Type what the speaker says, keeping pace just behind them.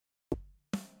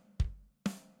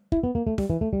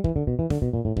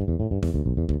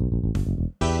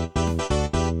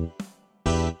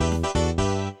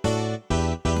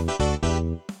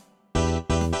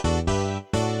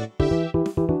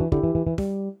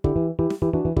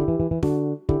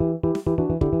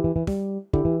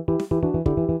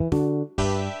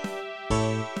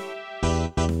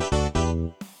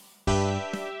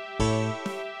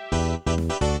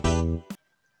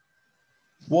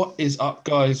What is up,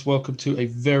 guys? Welcome to a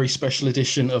very special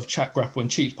edition of Chat Grapple and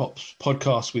Cheat Pops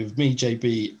podcast with me,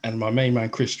 JB, and my main man,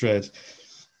 Chris Dredd.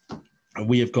 And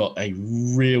we have got a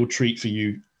real treat for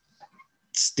you.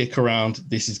 Stick around.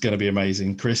 This is going to be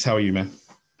amazing. Chris, how are you, man?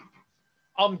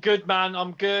 I'm good, man.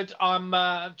 I'm good.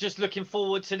 I'm just looking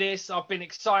forward to this. I've been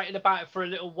excited about it for a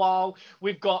little while.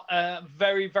 We've got a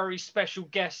very, very special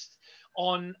guest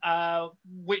on,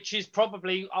 which is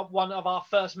probably one of our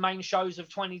first main shows of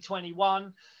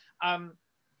 2021.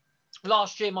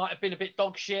 Last year might have been a bit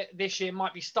dog shit. This year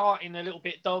might be starting a little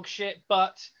bit dog shit,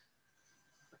 but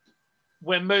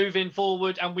we're moving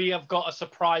forward and we have got a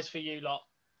surprise for you lot.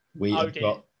 We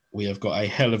have got a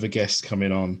hell of a guest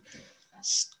coming on.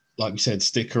 Like we said,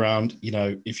 stick around. You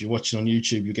know, if you're watching on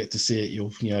YouTube, you get to see it.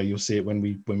 You'll see it when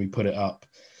we put it up.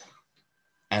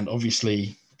 And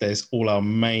obviously, there's all our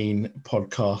main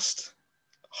podcast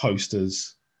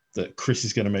hosters that Chris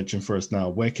is going to mention for us now.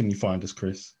 Where can you find us,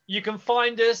 Chris? You can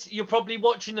find us. You're probably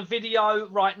watching the video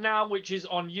right now, which is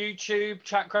on YouTube.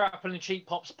 Chat Grapple and Cheat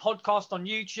Pops podcast on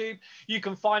YouTube. You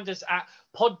can find us at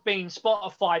Podbean,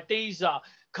 Spotify, Deezer,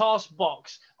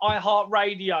 Castbox,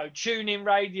 iHeartRadio, TuneIn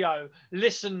Radio,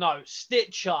 Listen Note,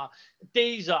 Stitcher,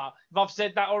 Deezer, if I've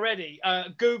said that already,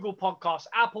 Google Podcasts,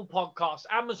 Apple Podcasts,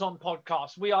 Amazon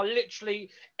Podcasts. We are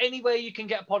literally anywhere you can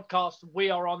get a podcast, we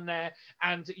are on there,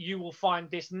 and you will find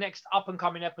this next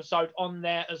up-and-coming episode on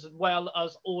there, as well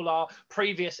as all our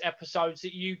previous episodes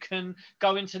that you can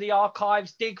go into the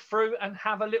archives, dig through, and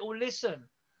have a little listen.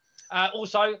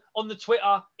 Also on the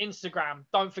Twitter, Instagram,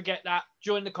 don't forget that.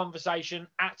 Join the conversation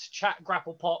at Chat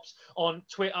Grapple Pops on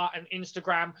Twitter and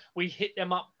Instagram. We hit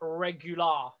them up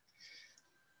regular.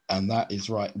 And that is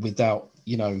right. Without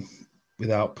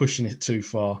pushing it too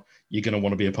far, you're going to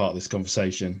want to be a part of this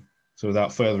conversation. So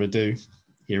without further ado,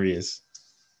 here he is.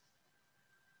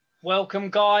 Welcome,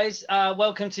 guys.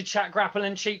 Welcome to Chat Grapple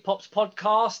and Cheat Pops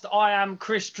podcast. I am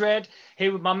Chris Dredd,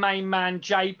 here with my main man,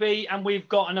 JB, and we've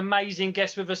got an amazing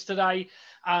guest with us today.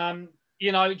 Do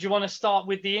you want to start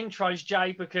with the intros,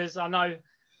 Jay? Because I know...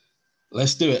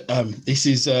 Let's do it. This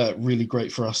is really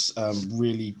great for us.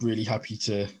 Really, really happy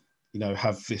to,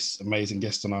 have this amazing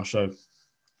guest on our show.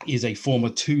 He is a former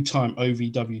two-time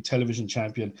OVW television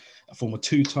champion, a former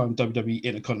two-time WWE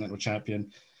Intercontinental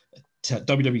Champion,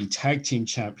 WWE Tag Team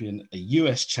Champion, a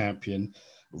US Champion,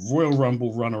 Royal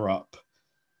Rumble runner-up.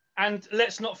 And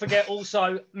let's not forget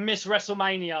also Miss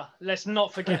WrestleMania. Let's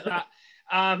not forget that.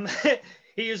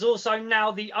 He is also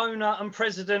now the owner and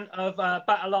president of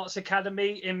Battle Arts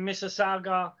Academy in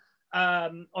Mississauga,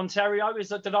 Ontario.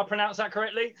 Did I pronounce that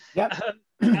correctly? Yep.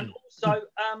 And also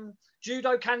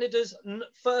Judo Canada's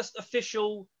first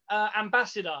official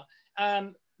ambassador.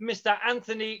 Mr.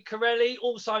 Anthony Corelli,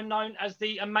 also known as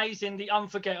the amazing, the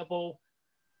unforgettable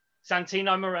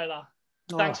Santino Marella.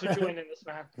 Thanks for joining us,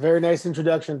 man. Very nice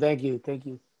introduction. Thank you. Thank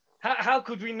you. How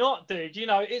could we not, dude?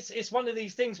 It's one of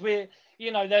these things where,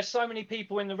 there's so many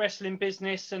people in the wrestling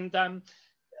business and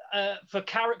for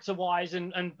character-wise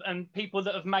and people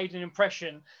that have made an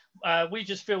impression, we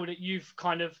just feel that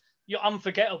you're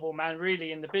unforgettable, man,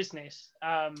 really, in the business.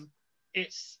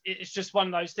 It's just one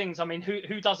of those things. I mean,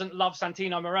 who doesn't love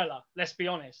Santino Marella? Let's be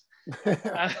honest.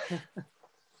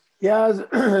 Yeah,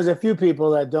 there's a few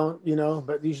people that don't,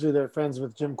 but usually they're friends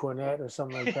with Jim Cornette or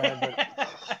something like that.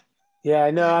 But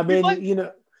yeah, no, I mean,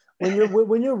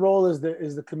 when your role is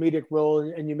the comedic role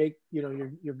and you make,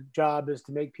 your job is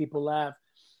to make people laugh.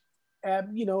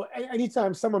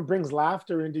 Anytime someone brings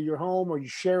laughter into your home or you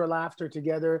share laughter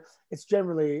together, it's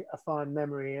generally a fond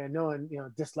memory, and no one,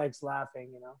 dislikes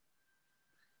laughing,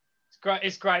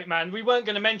 It's great, man. We weren't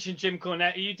going to mention Jim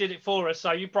Cornette. You did it for us,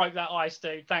 so you broke that ice,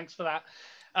 dude. Thanks for that.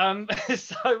 But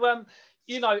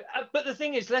the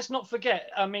thing is, let's not forget,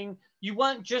 I mean, you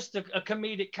weren't just a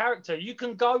comedic character. You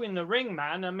can go in the ring,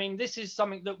 man. I mean, this is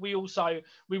something that we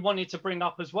wanted to bring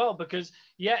up as well, because,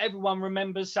 everyone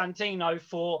remembers Santino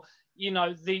for,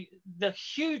 the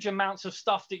huge amounts of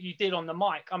stuff that you did on the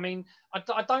mic. I mean,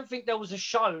 I don't think there was a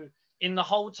show in the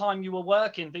whole time you were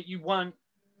working that you weren't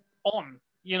on.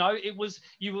 It was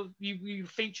you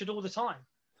featured all the time.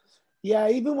 Yeah,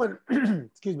 even when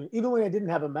even when I didn't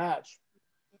have a match,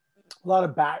 a lot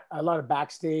of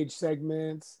backstage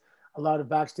segments, a lot of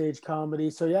backstage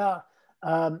comedy. So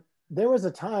there was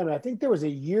a time, I think there was a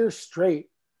year straight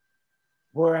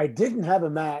where I didn't have a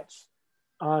match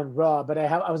on Raw, but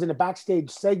I was in a backstage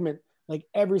segment like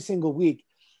every single week.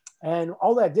 And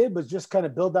all that did was just kind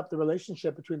of build up the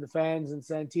relationship between the fans and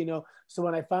Santino. So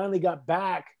when I finally got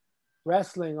back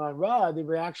wrestling on Raw, the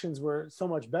reactions were so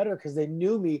much better because they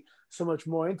knew me so much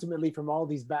more intimately from all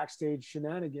these backstage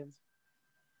shenanigans.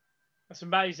 That's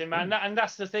amazing, man. And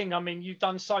that's the thing. I mean, you've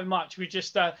done so much. We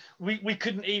just we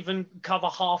couldn't even cover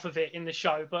half of it in the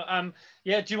show. But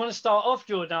yeah, do you want to start off,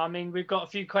 Jordan? I mean, we've got a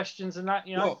few questions and that,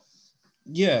 you know. Well,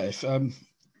 yeah. If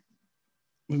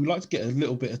we would like to get a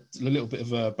little bit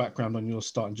of a background on your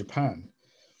start in Japan.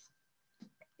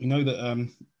 You know that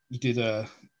you did a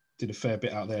fair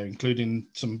bit out there, including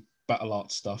some battle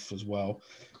art stuff as well.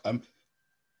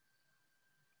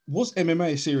 Was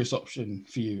MMA a serious option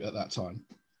for you at that time?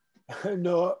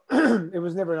 No, it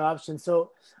was never an option.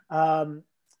 So well,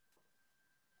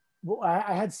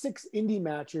 I had 6 indie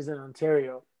matches in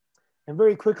Ontario. And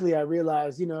very quickly I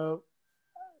realized, you know,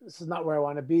 this is not where I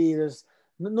want to be.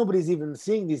 Nobody's even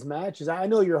seeing these matches. I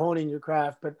know you're honing your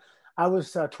craft, but I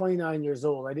was 29 years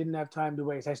old. I didn't have time to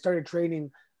waste. I started training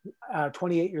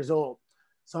 28 years old.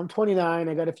 So I'm 29.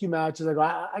 I got a few matches. I go,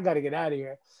 I got to get out of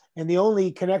here. And the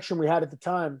only connection we had at the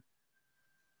time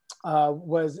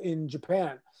was in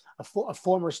Japan. A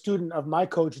former student of my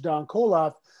coach, Don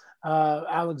Koloff,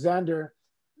 Alexander.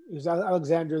 He was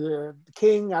Alexander the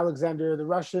King, Alexander the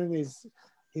Russian.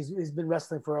 He's been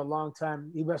wrestling for a long time.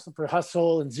 He wrestled for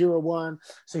Hustle and 0-1.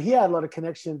 So he had a lot of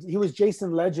connections. He was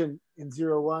Jason Legend in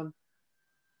 0-1.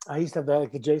 I used to have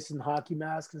the Jason hockey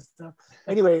mask and stuff.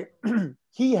 Anyway,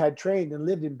 he had trained and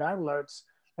lived in Battle Arts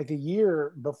like a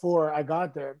year before I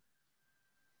got there,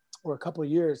 or a couple of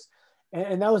years.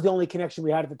 And that was the only connection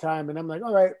we had at the time. And I'm like,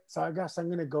 all right, so I guess I'm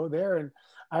going to go there. And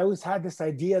I always had this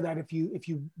idea that if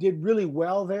you did really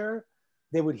well there,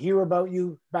 they would hear about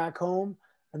you back home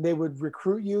and they would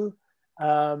recruit you.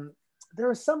 There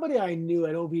was somebody I knew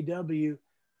at OVW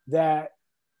that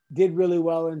did really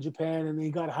well in Japan, and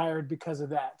he got hired because of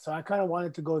that. So I kind of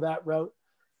wanted to go that route.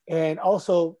 And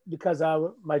also because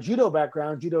my judo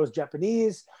background, judo is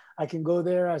Japanese, I can go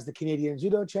there as the Canadian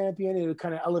judo champion. It would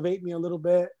kind of elevate me a little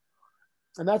bit.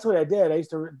 And that's what I did. I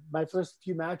used to, my first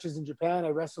few matches in Japan, I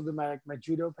wrestled in my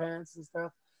judo pants and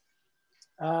stuff.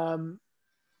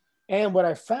 And what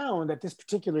I found at this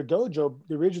particular dojo,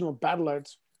 the original Battle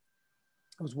Arts,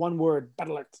 it was one word,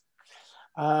 Battle Arts.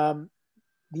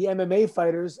 The MMA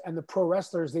fighters and the pro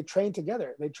wrestlers, they train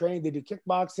together. They do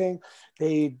kickboxing,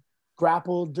 they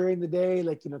grapple during the day,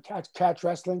 like, you know, catch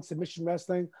wrestling, submission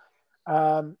wrestling.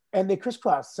 And they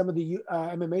crisscross. Some of the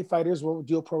MMA fighters will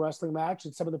do a pro wrestling match,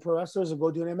 and some of the pro wrestlers will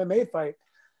go do an MMA fight.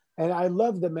 And I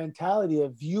love the mentality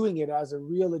of viewing it as a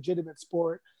real legitimate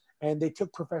sport. And they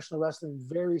took professional wrestling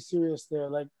very serious there.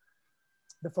 Like,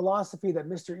 the philosophy that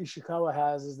Mr. Ishikawa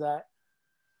has is that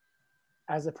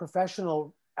as a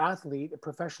professional athlete, a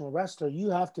professional wrestler, you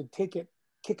have to kick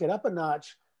it up a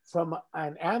notch from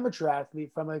an amateur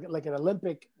athlete, from like an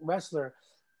Olympic wrestler.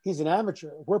 He's an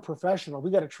amateur. We're professional. We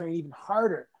got to train even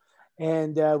harder.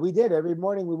 And we did. Every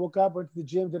morning we woke up, went to the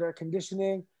gym, did our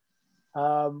conditioning,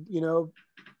 you know,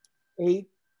 ate,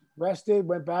 rested,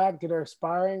 went back, did our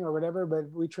sparring or whatever,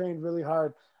 but we trained really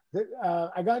hard.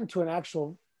 I got into an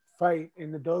actual fight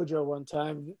in the dojo one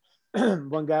time.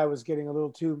 One guy was getting a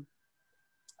little too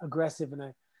aggressive, and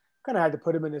I kind of had to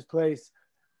put him in his place.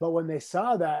 But when they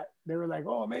saw that, they were like,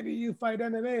 oh, maybe you fight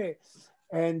MMA.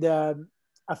 And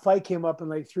a fight came up in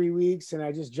like 3 weeks, and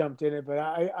I just jumped in it. But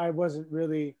I wasn't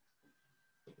really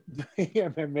doing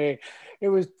MMA. It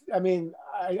was, I mean,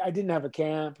 I didn't have a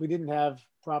camp. We didn't have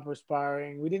proper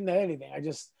sparring. We didn't have anything. I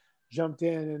just jumped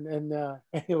in, and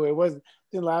anyway,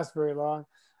 didn't last very long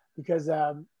because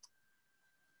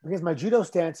my judo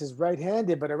stance is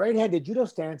right-handed, but a right-handed judo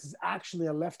stance is actually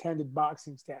a left-handed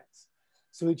boxing stance.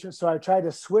 So I tried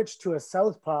to switch to a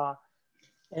southpaw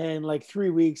in like 3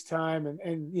 weeks time.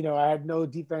 And, you know, I had no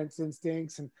defense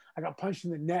instincts, and I got punched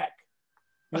in the neck.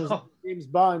 It was James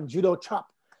Bond judo chop.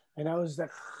 And I was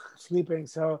like sleeping.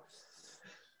 So,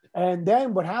 and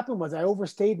then what happened was I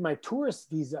overstayed my tourist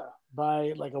visa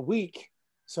by like a week.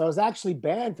 So I was actually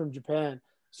banned from Japan.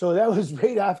 So that was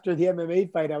right after the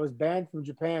MMA fight. I was banned from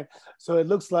Japan. So it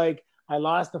looks like I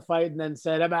lost the fight and then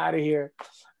said, I'm out of here.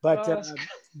 But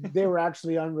they were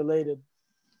actually unrelated.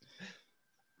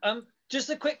 Just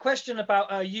a quick question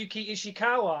about Yuki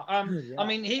Ishikawa. Yeah. I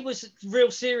mean, he was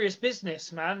real serious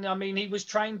business, man. I mean, he was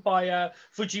trained by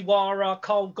Fujiwara,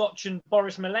 Karl Gotch, and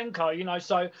Boris Malenko, you know,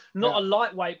 so not a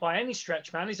lightweight by any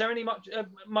stretch, man. Is there any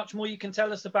much more you can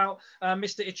tell us about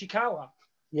Mr. Ishikawa?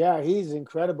 Yeah, he's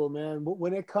incredible, man. But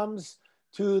when it comes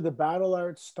to the battle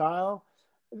arts style,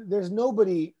 there's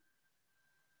nobody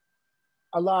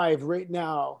alive right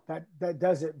now that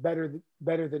does it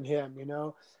better than him. You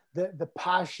know, the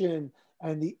passion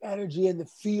and the energy and the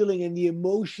feeling and the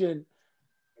emotion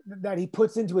that he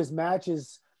puts into his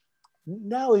matches.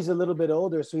 Now he's a little bit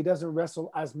older, so he doesn't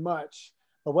wrestle as much.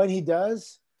 But when he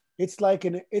does, it's like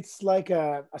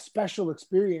a special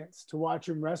experience to watch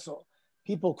him wrestle.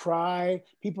 people cry,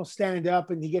 people stand up,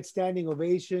 and he gets standing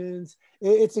ovations.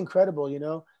 It's incredible, you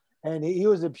know. And he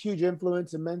was a huge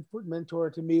influence and mentor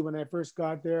to me when I first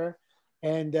got there.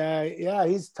 And yeah,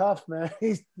 he's tough, man.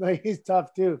 He's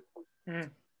tough too. Mm.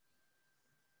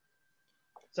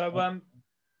 So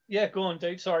yeah, go on,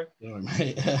 dude. Sorry. Sorry,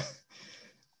 mate. I'd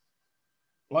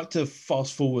like to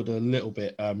fast forward a little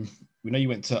bit. We know you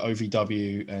went to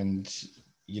OVW, and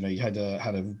you know you had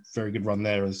a very good run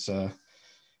there as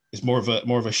it's more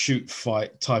of a shoot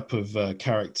fight type of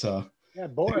character. Yeah,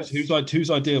 Boris. Whose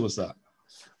idea was that?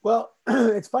 Well,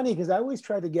 it's funny because I always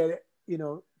try to get it, you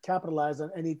know, capitalize on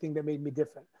anything that made me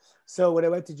different. So when I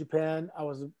went to Japan, I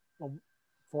was a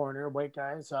foreigner, white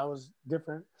guy, so I was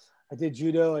different. I did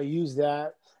judo, I used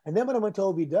that. And then when I went to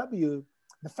OVW,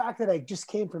 the fact that I just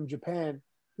came from Japan,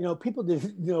 you know, people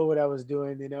didn't know what I was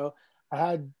doing, you know. I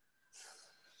had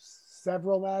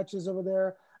several matches over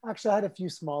there. Actually, I had a few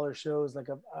smaller shows, like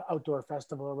a outdoor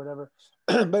festival or whatever,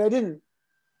 but I didn't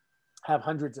have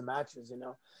hundreds of matches, you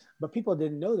know. But people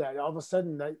didn't know that. All of a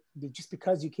sudden, that just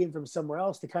because you came from somewhere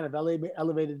else, they kind of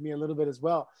elevated me a little bit as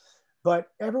well. But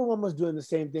everyone was doing the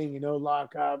same thing, you know,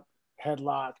 lock up,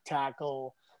 headlock,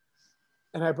 tackle.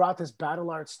 And I brought this battle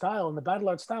art style, and the battle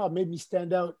art style made me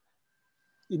stand out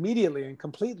immediately and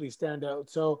completely stand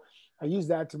out. So I used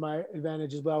that to my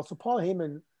advantage as well. So Paul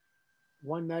Heyman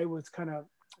one night was kind of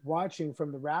watching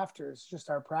from the rafters, just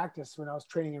our practice when I was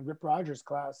training in Rip Rogers'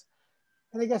 class.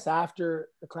 And I guess after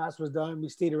the class was done, we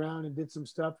stayed around and did some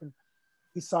stuff. And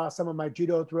he saw some of my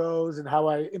judo throws and how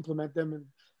I implement them in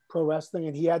pro wrestling.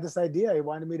 And he had this idea. He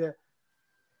wanted me to,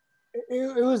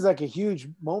 it was like a huge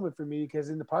moment for me because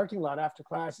in the parking lot after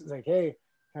class, it's like, hey,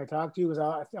 can I talk to you?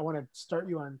 Because I want to start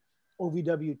you on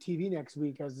OVW TV next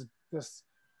week as this,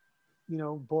 you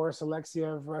know, Boris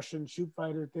Alexiev Russian shoot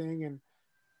fighter thing.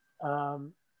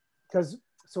 And because,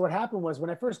 so what happened was when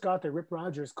I first got there, Rip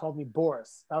Rogers called me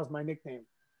Boris. That was my nickname.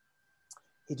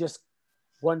 He just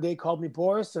one day called me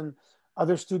Boris, and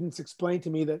other students explained to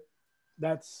me that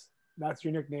that's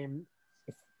your nickname.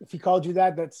 If he called you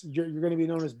that, you're going to be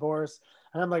known as Boris.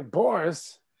 And I'm like,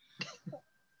 Boris?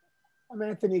 I'm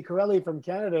Anthony Corelli from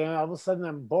Canada, and all of a sudden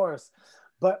I'm Boris.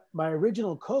 But my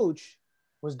original coach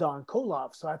was Don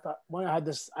Koloff. So I thought, when I had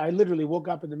this, I literally woke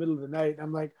up in the middle of the night. And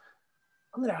I'm like,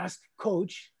 I'm going to ask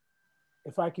Coach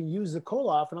if I can use the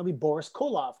Koloff, and I'll be Boris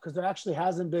Koloff, because there actually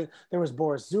hasn't been, there was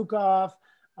Boris Zukov,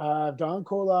 Don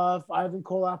Koloff, Ivan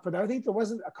Koloff, but I think there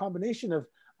wasn't a combination of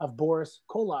Boris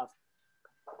Koloff.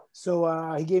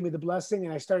 So he gave me the blessing,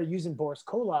 and I started using Boris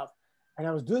Koloff, and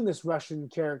I was doing this Russian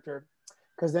character,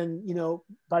 because then, you know,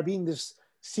 by being this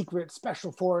secret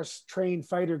special force trained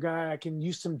fighter guy, I can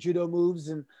use some judo moves,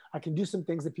 and I can do some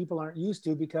things that people aren't used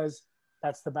to, because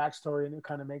that's the backstory, and it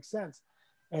kind of makes sense.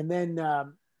 And then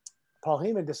Paul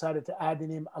Heyman decided to add the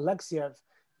name Alexiev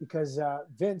because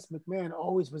Vince McMahon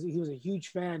he was a huge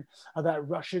fan of that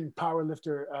Russian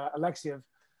powerlifter Alexiev,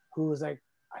 who was like,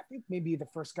 I think maybe the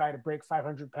first guy to break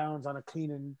 500 pounds on a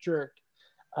clean and jerk.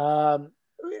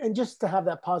 And just to have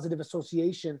that positive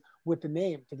association with the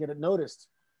name, to get it noticed.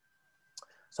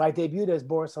 So I debuted as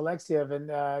Boris Alexiev, and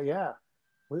yeah,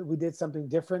 we did something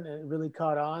different, and it really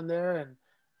caught on there. And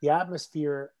the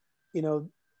atmosphere, you know,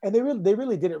 and they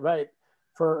really did it right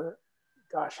for,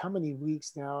 gosh, how many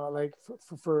weeks now? Like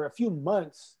for a few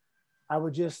months, I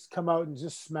would just come out and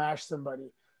just smash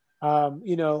somebody.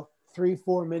 You know,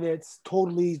 3-4 minutes,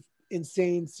 totally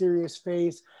insane, serious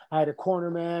face. I had a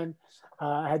corner man.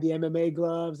 I had the MMA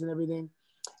gloves and everything.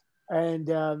 And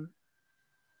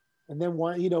then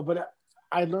one, you know, but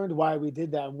I learned why we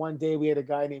did that. And one day we had a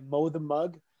guy named Mo the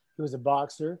Mug. He was a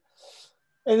boxer.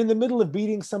 And in the middle of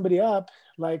beating somebody up,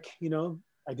 like, you know,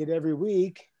 I did every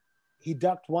week, he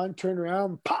ducked one, turned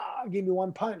around, pow, gave me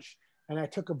one punch. And I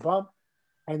took a bump,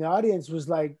 and the audience was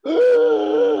like,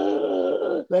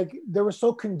 like they were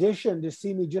so conditioned to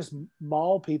see me just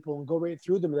maul people and go right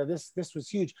through them that this was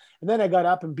huge. And then I got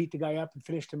up and beat the guy up and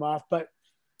finished him off. But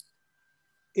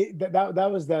that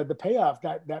was the payoff,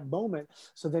 that moment.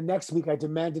 So the next week I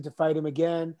demanded to fight him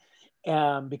again,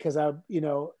 because I, you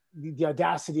know, the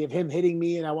audacity of him hitting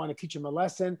me, and I want to teach him a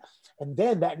lesson. And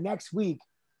then that next week,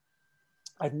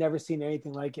 I've never seen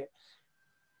anything like it.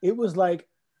 It was like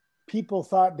people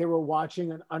thought they were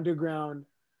watching an underground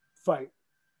fight,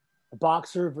 a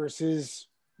boxer versus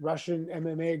Russian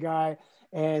MMA guy.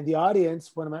 And the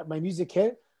audience, when my music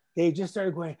hit, they just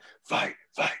started going, fight,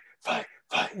 fight, fight,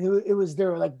 fight. It was, they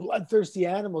were like bloodthirsty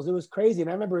animals. It was crazy. And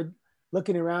I remember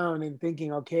looking around and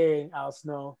thinking, okay, Al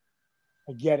Snow,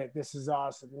 I get it. This is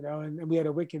awesome, you know. And we had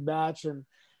a wicked match. And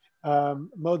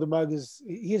Mo the Mug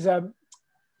he's a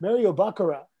Mario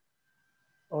Baccarat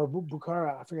or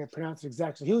Bukhara. I forget how to pronounce it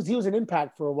exactly. He was an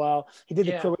Impact for a while. He did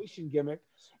the Yeah. Croatian gimmick,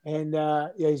 and yeah,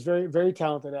 he's very, very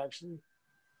talented actually.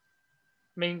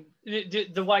 I mean,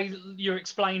 the way you're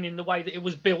explaining the way that it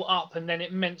was built up, and then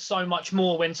it meant so much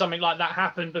more when something like that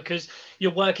happened, because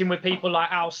you're working with people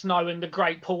like Al Snow and the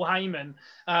great Paul Heyman.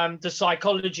 The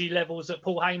psychology levels that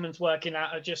Paul Heyman's working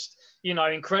at are just, you know,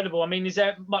 incredible. I mean, is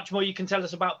there much more you can tell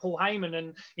us about Paul Heyman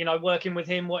and, you know, working with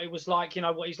him, what it was like, you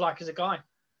know, what he's like as a guy?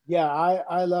 Yeah,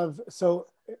 I love. So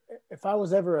if I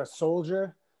was ever a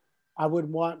soldier, I would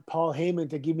want Paul Heyman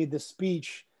to give me the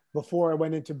speech before I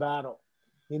went into battle.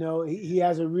 You know, he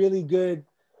has a really good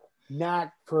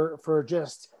knack for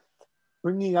just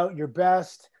bringing out your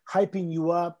best, hyping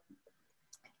you up,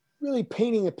 really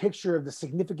painting a picture of the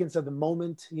significance of the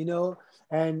moment, you know,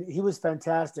 and he was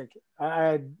fantastic. I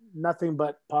had nothing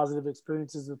but positive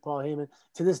experiences with Paul Heyman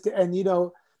to this day. And, you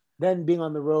know, then being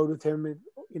on the road with him,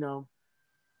 you know,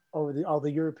 over all the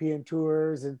European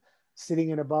tours and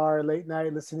sitting in a bar late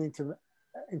night, listening to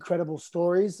incredible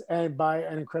stories and by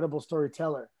an incredible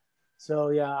storyteller. So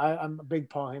yeah, I'm a big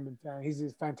Paul Heyman fan. He's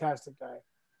a fantastic guy.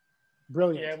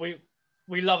 Brilliant. Yeah,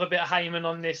 we love a bit of Heyman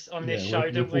on this show,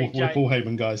 don't we, we're Jake? Paul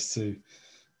Heyman guys too.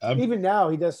 Even now,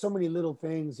 he does so many little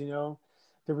things. You know,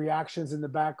 the reactions in the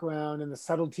background and the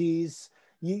subtleties.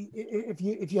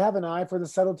 If you have an eye for the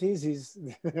subtleties, he's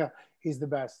he's the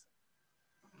best.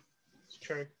 It's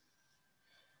true.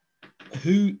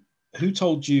 Who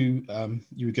told you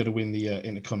you were going to win the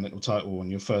Intercontinental title on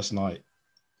your first night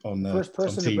on First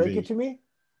person on to TV? break it to me?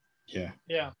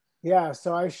 Yeah.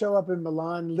 So I show up in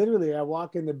Milan. Literally, I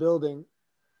walk in the building,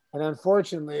 and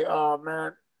unfortunately, oh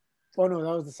man, oh no, that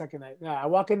was the second night. Yeah, I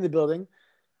walk into the building,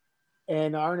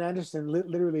 and Arn Anderson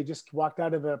literally just walked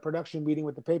out of a production meeting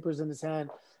with the papers in his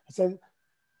hand. I said,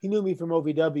 he knew me from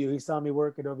OVW. He saw me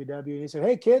work at OVW, and he said,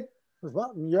 "Hey kid," I was,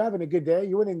 well, you're having a good day.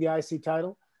 You're winning the IC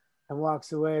title, and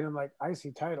walks away. And I'm like,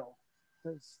 IC title?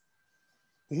 Did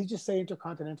he just say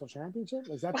Intercontinental Championship?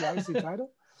 Is that the IC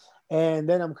title? And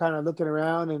then I'm kind of looking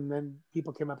around, and then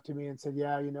people came up to me and said,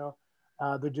 yeah, you know,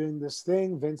 they're doing this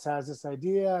thing. Vince has this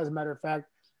idea. As a matter of fact,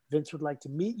 Vince would like to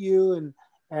meet you,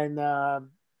 and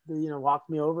you know, walked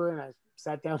me over, and I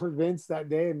sat down with Vince that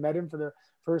day and met him for the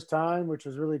first time, which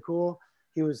was really cool.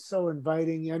 He was so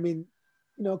inviting. I mean,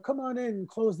 you know, come on in and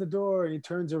close the door. And he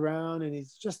turns around and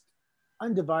he's just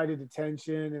undivided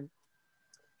attention. And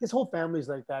his whole family's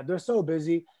like that. They're so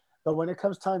busy. But when it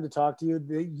comes time to talk to you,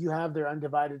 you have their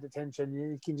undivided attention.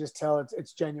 You can just tell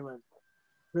it's genuine.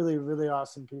 Really, really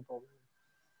awesome people.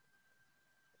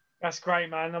 That's great,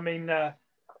 man. I mean,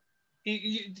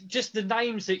 just the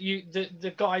names that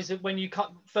the guys that when you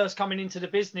first coming into the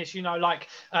business, you know, like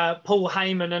Paul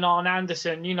Heyman and Arn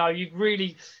Anderson, you know, you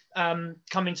really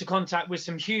come into contact with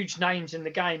some huge names in the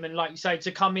game. And like you say,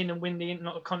 to come in and win the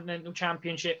Intercontinental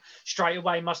Championship straight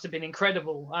away must have been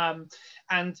incredible.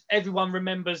 And everyone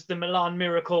remembers the Milan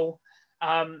Miracle.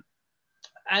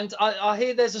 And I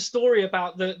hear there's a story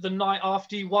about the night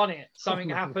after you won it. Something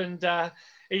happened. Are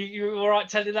you all right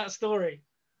telling that story?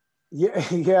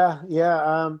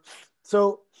 Yeah.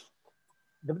 So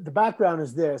the background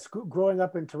is this. Growing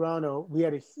up in Toronto, we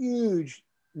had a huge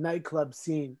nightclub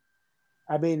scene.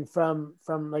 I mean, from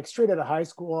like straight out of high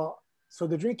school. So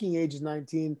the drinking age is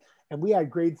 19, and we had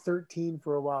grade 13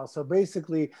 for a while. So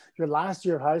basically, your last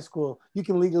year of high school, you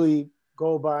can legally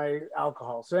go buy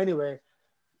alcohol. So anyway,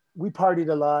 we partied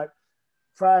a lot.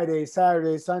 Friday,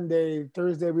 Saturday, Sunday,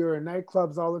 Thursday, we were in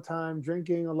nightclubs all the time,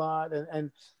 drinking a lot.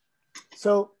 And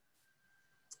so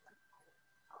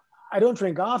I don't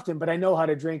drink often, but I know how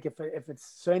to drink if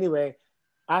it's, so anyway,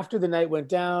 after the night went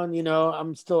down, you know,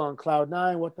 I'm still on cloud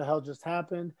nine. What the hell just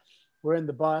happened? We're in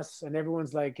the bus and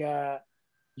everyone's like,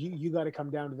 you got to come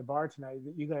down to the bar tonight.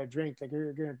 You got to drink. Like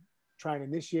they're going to try and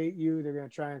initiate you. They're going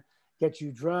to try and get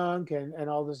you drunk and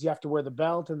all this. You have to wear the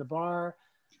belt in the bar.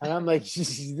 And I'm like,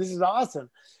 this is awesome.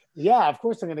 Yeah, of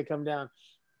course I'm going to come down.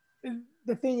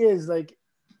 The thing is, like,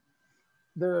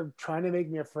 they're trying to make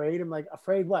me afraid. I'm like,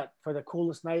 afraid what? For the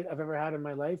coolest night I've ever had in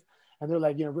my life. And they're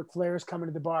like, you know, Ric Flair's coming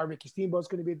to the bar. Ricky Steamboat's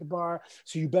going to be at the bar.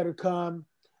 So you better come.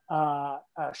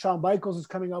 Shawn Michaels is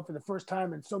coming out for the first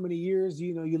time in so many years,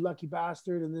 you know, you lucky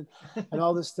bastard. And then, and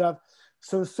all this stuff.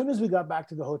 So as soon as we got back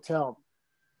to the hotel,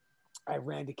 I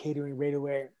ran to catering right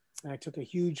away. And I took a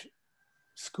huge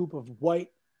scoop of white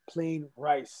plain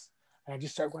rice. And I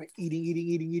just started going,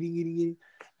 eating.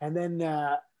 And then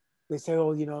they say,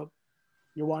 oh, you know,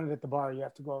 you're wanted at the bar. You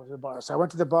have to go to the bar. So I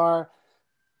went to the bar,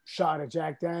 shot a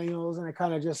Jack Daniels, and I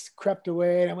kind of just crept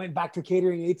away. And I went back to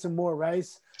catering, ate some more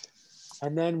rice.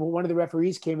 And then one of the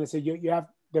referees came and said,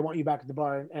 they want you back at the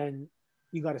bar and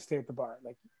you got to stay at the bar.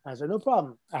 Like, I said, no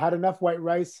problem. I had enough white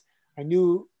rice. I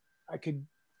knew I could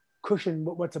cushion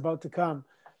what's about to come.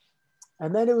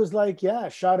 And then it was like, yeah,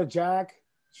 shot of Jack,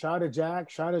 shot of Jack,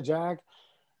 shot of Jack,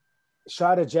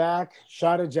 shot of Jack,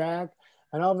 shot of Jack.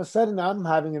 And all of a sudden I'm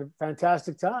having a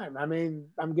fantastic time. I mean,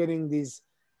 I'm getting these,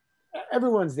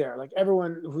 everyone's there. Like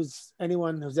anyone who's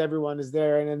everyone is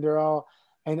there. And then they're all,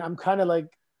 and I'm kind of like,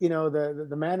 you know,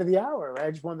 the man of the hour, right?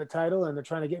 I just won the title and they're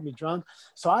trying to get me drunk.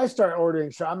 So I start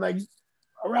ordering. So I'm like,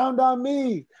 around on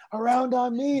me, around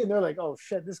on me. And they're like, oh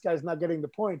shit, this guy's not getting the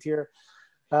point here.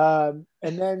 And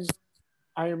then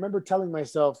I remember telling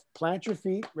myself, plant your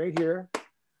feet right here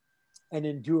and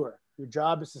endure. Your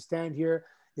job is to stand here.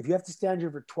 If you have to stand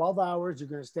here for 12 hours, you're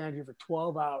going to stand here for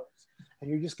 12 hours and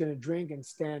you're just going to drink and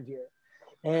stand here.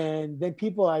 And then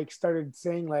people like started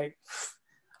saying like,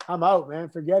 I'm out, man,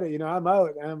 forget it. You know, I'm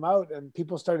out and I'm out. And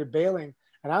people started bailing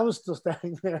and I was still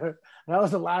standing there and I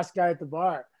was the last guy at the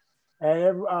bar.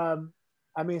 And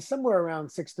I mean, somewhere around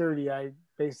 6:30, I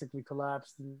basically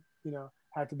collapsed and, you know,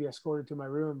 had to be escorted to my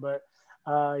room. But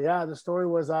yeah, the story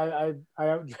was I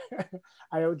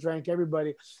outdrank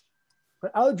everybody.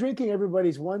 But out drinking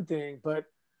everybody's one thing, but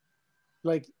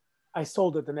like I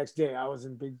sold it the next day. I was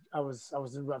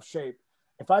in rough shape.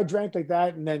 If I drank like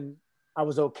that and then I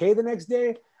was okay the next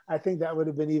day, I think that would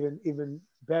have been even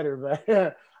better.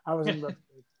 But I was in rough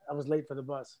shape. I was late for the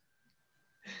bus.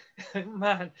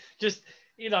 Man, just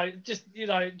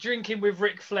drinking with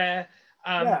Ric Flair,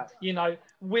 Yeah. you know,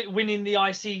 winning the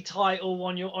IC title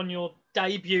on your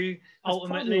debut. That's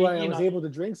ultimately, why I was able to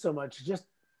drink so much. Just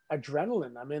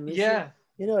adrenaline. I mean, yeah,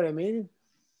 you know what I mean?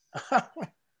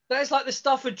 that's like the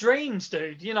stuff of dreams,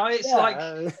 dude. You know, it's yeah.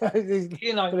 like,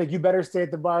 you know, like you better stay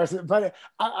at the bars. But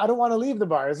I don't want to leave the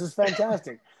bar. This is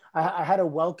fantastic. I had a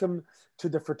welcome to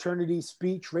the fraternity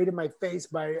speech right in my face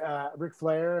by Ric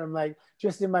Flair. I'm like,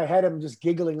 just in my head, I'm just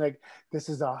giggling like, this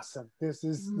is awesome. This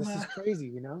is crazy,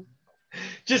 you know?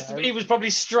 Just he was probably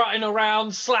strutting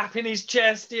around, slapping his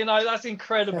chest. You know, that's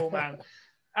incredible, man.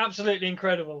 Absolutely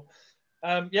incredible.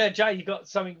 Yeah, Jay, you got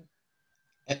something?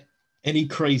 Any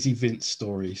crazy Vince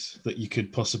stories that you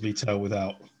could possibly tell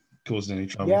without causing any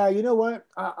trouble? Yeah, you know what?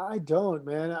 I don't,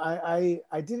 man. I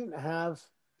didn't have.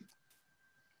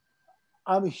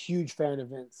 I'm a huge fan of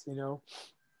Vince, you know,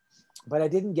 but I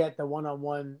didn't get the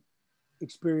one-on-one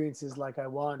experiences like I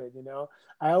wanted. You know,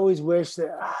 I always wish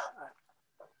that,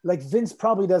 like Vince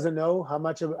probably doesn't know how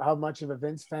much of a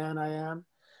Vince fan I am.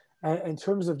 And in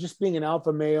terms of just being an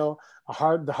alpha male,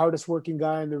 the hardest working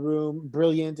guy in the room,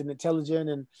 brilliant and intelligent,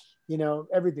 and you know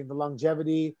everything, the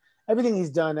longevity, everything he's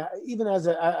done, even as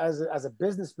a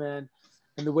businessman,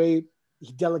 and the way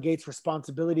he delegates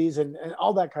responsibilities and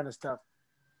all that kind of stuff.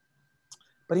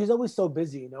 But he's always so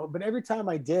busy, you know. But every time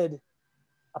I did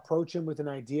approach him with an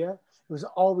idea, it was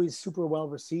always super well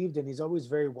received, and he's always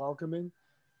very welcoming.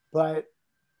 But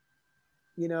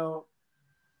you know,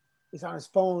 he's on his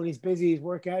phone, he's busy, he's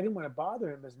working. I didn't want to bother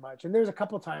him as much. And there's a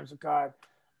couple times, God,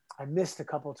 I missed a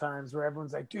couple times where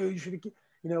everyone's like, dude, you should,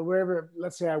 you know, wherever,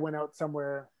 let's say I went out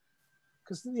somewhere,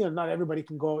 because, you know, not everybody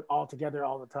can go out all together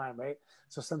all the time, right?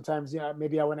 So sometimes, yeah,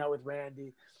 maybe I went out with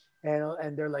Randy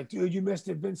and they're like, dude, you missed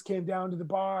it. Vince came down to the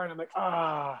bar. And I'm like,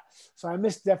 So I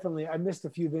missed a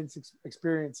few Vince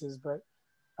experiences, but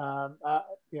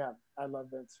yeah, I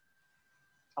love Vince.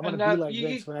 I want to be like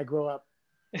Vince when I grow up.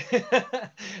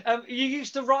 You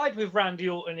used to ride with Randy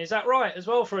Orton, is that right, as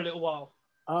well, for a little while?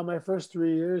 My first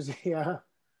 3 years, yeah.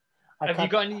 Have you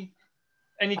got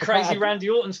any crazy Randy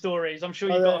Orton stories? I'm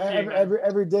sure you got a few.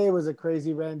 Every day was a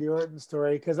crazy Randy Orton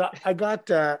story because I got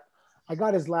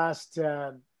his last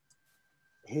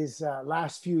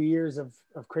few years of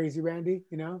crazy Randy,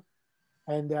 you know,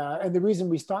 and the reason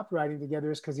we stopped riding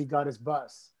together is because he got his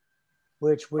bus,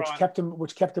 which kept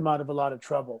him out of a lot of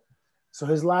trouble. So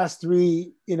his last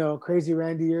 3, you know, crazy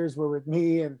Randy years were with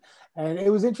me. And it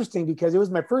was interesting because it was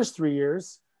my first 3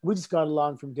 years. We just got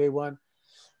along from day one.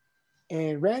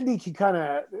 And Randy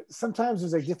can sometimes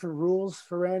there's like different rules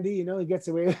for Randy, you know, he gets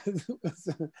away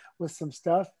with some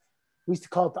stuff. We used to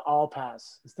call it the all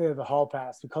pass instead of the hall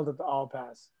pass. We called it the all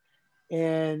pass.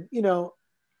 And, you know,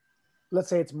 let's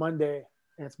say it's Monday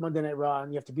and it's Monday Night Raw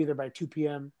and you have to be there by 2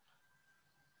 p.m.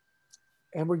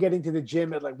 And we're getting to the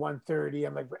gym at like 1:30.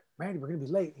 I'm like, Randy, we're going to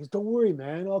be late. He's, don't worry,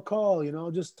 man. I'll call, you know,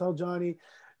 I'll just tell Johnny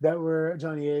that we're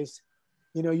Johnny Ace,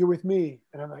 you know, you're with me.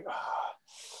 And I'm like,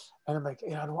 and I'm like,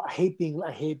 you know, I hate being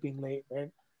late, right?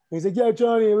 And he's like, yeah,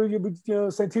 Johnny, you know,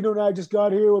 Santino and I just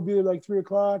got here. We'll be there like 3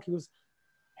 o'clock. He goes,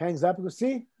 hangs up. He goes,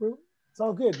 see, it's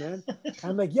all good, man.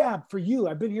 I'm like, yeah, for you.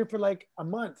 I've been here for like a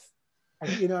month.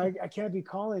 I can't be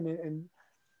calling.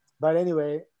 But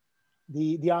anyway,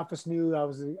 the office knew I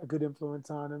was a good influence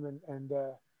on him, and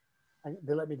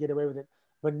they let me get away with it.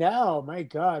 But now, my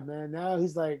God, man, now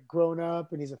he's like grown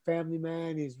up and he's a family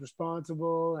man. He's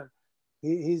responsible, and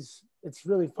he's. It's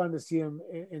really fun to see him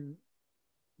in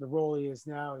the role he is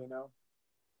now. You know.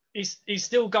 He's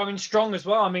still going strong as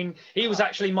well. I mean, he was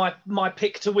actually my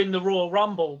pick to win the Royal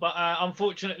Rumble, but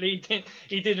unfortunately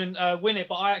he didn't win it.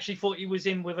 But I actually thought he was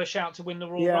in with a shout to win the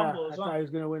Royal Rumble as well. I thought he was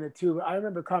going to win it too. But I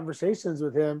remember conversations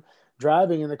with him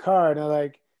driving in the car, and I'm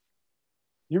like,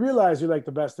 "You realize you're like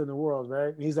the best in the world,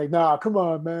 right?" And he's like, "Nah, come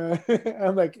on, man."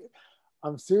 I'm like,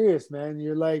 "I'm serious, man.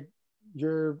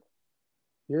 You're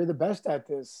the best at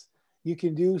this. You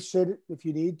can do shit if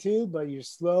you need to, but you're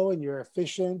slow and you're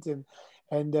efficient and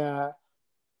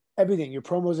everything. Your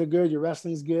promos are good. Your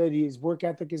wrestling's good. His work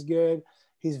ethic is good.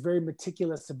 He's very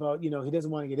meticulous about, he doesn't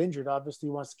want to get injured. Obviously,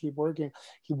 he wants to keep working.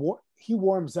 He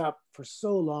warms up for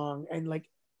so long, and like,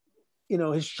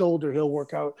 his shoulder, he'll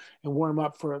work out and warm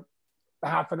up for a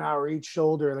half an hour each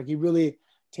shoulder. Like, he really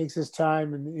takes his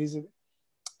time,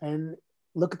 and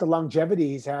look at the longevity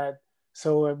he's had.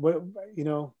 So,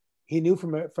 he knew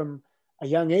from a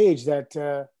young age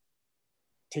that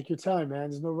take your time, man.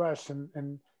 There's no rush,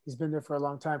 and he's been there for a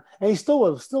long time, and he's still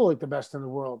like the best in the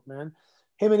world, man.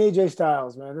 Him and AJ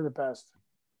Styles, man, they're the best.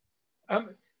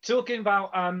 Talking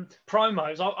about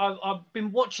promos, I've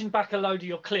been watching back a load of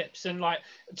your clips, and like,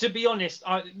 to be honest,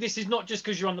 this is not just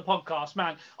because you're on the podcast,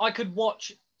 man. I could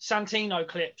watch Santino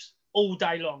clips all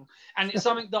day long, and it's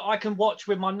something that I can watch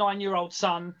with my 9-year-old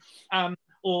son.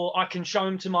 Or I can show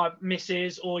him to my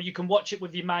missus, or you can watch it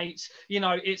with your mates.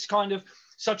 It's kind of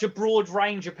such a broad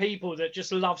range of people that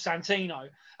just love Santino.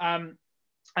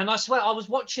 And I swear, I was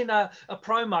watching a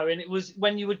promo, and it was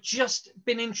when you had just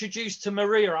been introduced to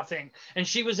Maria, I think, and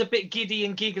she was a bit giddy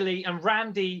and giggly, and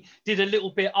Randy did a little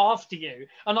bit after you.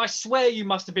 And I swear you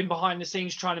must have been behind the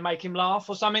scenes trying to make him laugh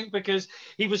or something, because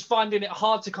he was finding it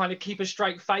hard to kind of keep a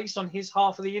straight face on his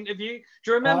half of the interview.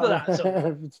 Do you remember that?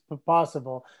 It's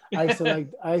possible. I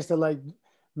used to like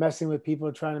messing with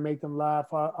people, trying to make them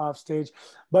laugh off stage.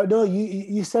 But no,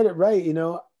 you said it right.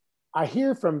 I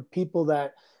hear from people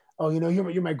that, oh,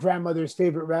 you're my grandmother's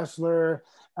favorite wrestler.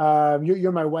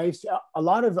 You're my wife's. A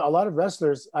lot of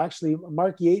wrestlers, actually.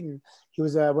 Mark Yaton, he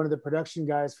was one of the production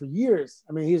guys for years.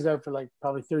 I mean, he was there for like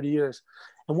probably 30 years.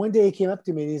 And one day he came up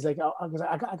to me and he's like,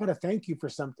 I got to thank you for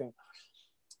something.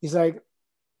 He's like,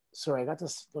 sorry, I got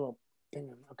this little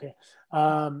thing. Okay.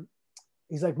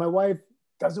 He's like, my wife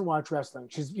doesn't watch wrestling.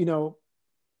 She's,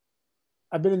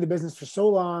 I've been in the business for so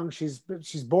long. She's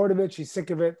bored of it. She's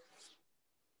sick of it.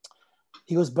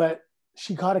 He goes, but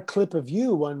she caught a clip of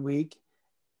you one week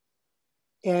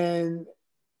and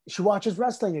she watches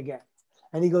wrestling again.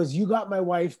 And he goes, you got my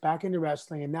wife back into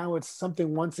wrestling, and now it's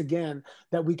something once again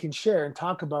that we can share and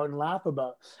talk about and laugh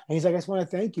about. And he's like, I just want to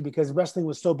thank you, because wrestling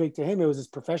was so big to him. It was his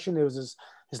profession. It was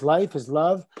his life, his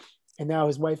love. And now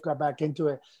his wife got back into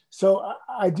it. So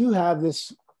I do have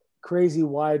this crazy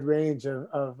wide range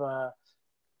of I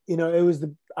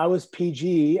was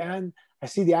PG, and I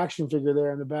see the action figure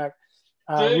there in the back.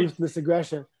 Ruthless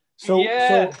Aggression. So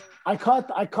I caught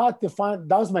that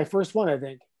was my first one, I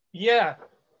think. Yeah.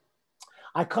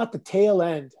 I caught the tail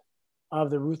end of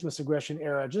the Ruthless Aggression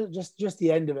era, just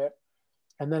the end of it.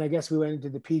 And then I guess we went into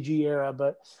the PG era,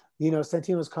 but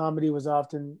Santino's comedy was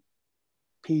often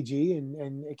PG,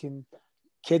 and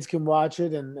kids can watch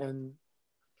it. And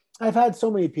I've had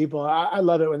so many people, I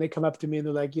love it when they come up to me and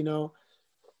they're like,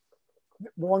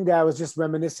 one guy was just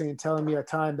reminiscing and telling me a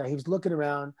time that he was looking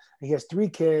around and he has 3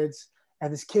 kids,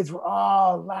 and his kids were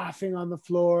all laughing on the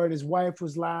floor, and his wife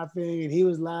was laughing and he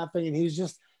was laughing, and he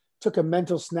just took a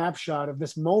mental snapshot of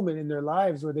this moment in their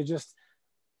lives where they just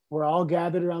were all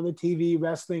gathered around the TV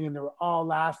wrestling, and they were all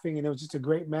laughing, and it was just a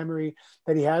great memory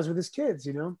that he has with his kids,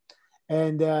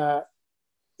 and that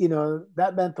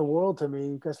meant the world to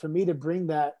me, because for me to bring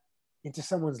that into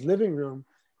someone's living room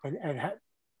and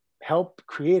help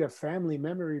create a family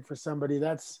memory for somebody,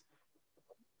 that's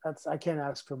I can't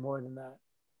ask for more than that.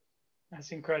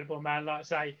 That's incredible, man. Like I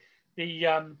say, the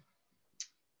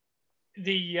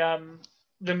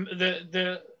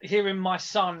hearing my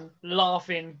son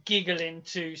laughing, giggling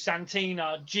to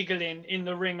Santina jiggling in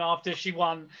the ring after she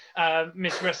won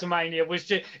Miss WrestleMania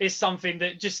is something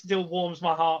that just still warms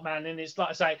my heart, man. And it's like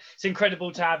I say, it's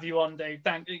incredible to have you on, dude.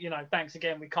 Thanks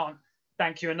again. We can't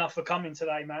thank you enough for coming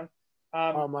today, man.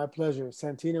 My pleasure.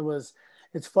 Santina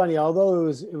it's funny, although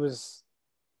it was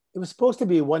supposed to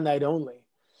be one night only,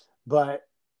 but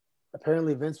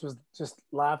apparently Vince was just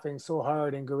laughing so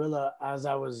hard in Gorilla as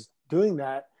I was doing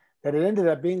that it ended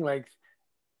up being like,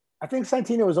 I think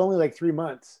Santina was only like 3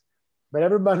 months, but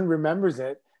everyone remembers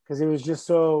it because it was just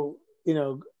so,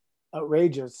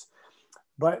 outrageous.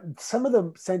 But some of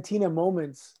the Santina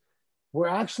moments were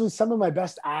actually some of my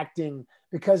best acting,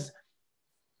 because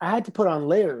I had to put on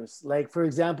layers. Like, for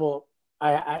example,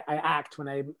 I act when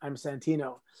I'm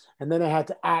Santino, and then I had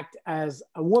to act as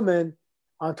a woman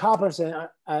on top of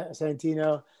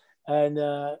Santino, and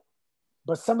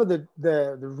but some of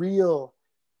the real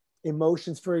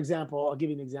emotions. For example, I'll give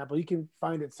you an example. You can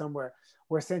find it somewhere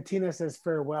where Santino says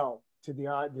farewell to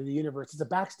the universe. It's a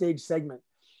backstage segment,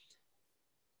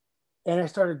 and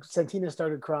Santino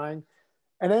started crying,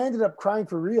 and I ended up crying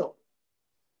for real.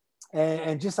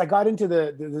 And just I got into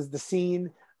the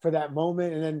scene for that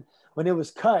moment, and then when it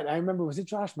was cut, I remember, was it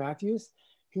Josh Matthews?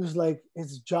 He was like,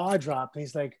 his jaw dropped, and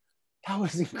he's like, that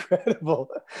was incredible,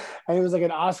 and it was like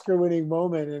an Oscar-winning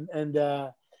moment, and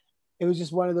it was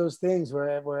just one of those things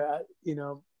where you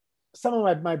know, some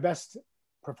of my best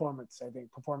performances.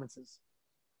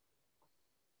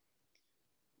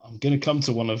 I'm going to come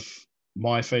to one of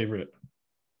my favorite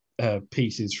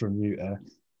pieces from you.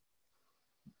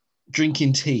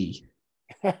 Drinking tea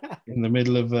in the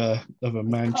middle of a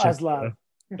Manchester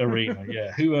arena.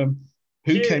 Yeah. Who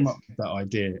came up with that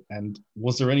idea? And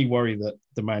was there any worry that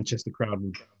the Manchester crowd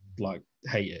would like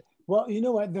hate it? Well, you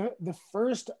know what? The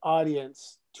first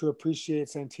audience to appreciate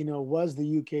Santino was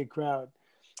the UK crowd.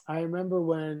 I remember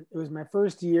when it was my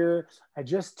first year, I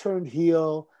just turned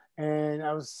heel and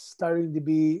I was starting to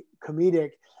be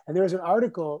comedic. And there was an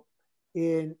article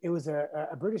it was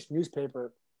a British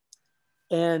newspaper.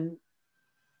 And,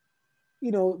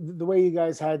 you know, the way you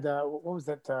guys had, what was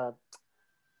that?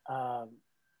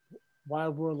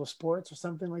 Wild World of Sports or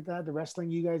something like that, the wrestling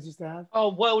you guys used to have.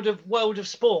 Oh, World of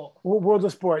Sport. World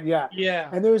of Sport, yeah. Yeah.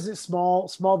 And there was this small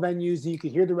venues, and you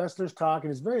could hear the wrestlers talk,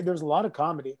 and there was a lot of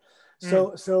comedy.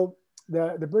 So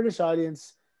the British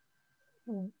audience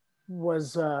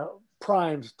was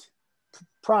primed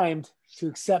to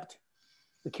accept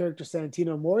the character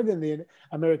Santino more than the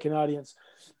American audience,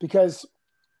 because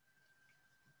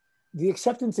the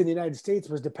acceptance in the United States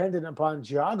was dependent upon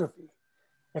geography.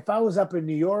 If I was up in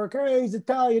New York, hey, he's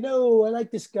Italian. Oh, I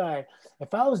like this guy.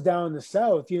 If I was down in the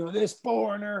South, you know, this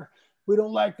foreigner, we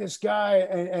don't like this guy.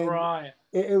 And right.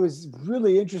 It was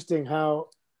really interesting how,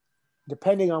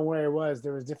 depending on where I was,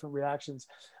 there was different reactions.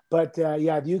 But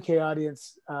yeah, the UK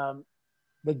audience,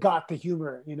 they got the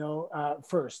humor, you know,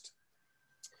 first.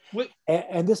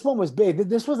 And this one was big.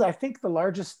 This was, I think, the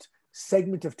largest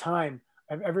segment of time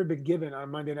I've ever been given on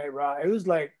Monday Night Raw. It was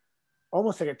like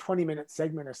almost like a 20-minute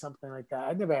segment or something like that.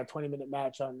 I'd never had a 20-minute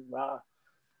match on Raw.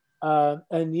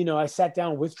 And, you know, I sat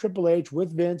down with Triple H,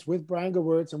 with Vince, with Brian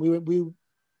Gewirtz, and we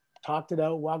talked it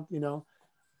out,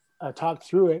 talked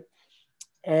through it.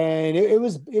 And it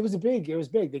was big.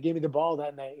 They gave me the ball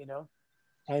that night, you know.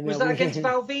 And was that against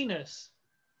Val Venus?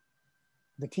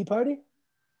 The Tea Party?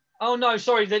 Oh no,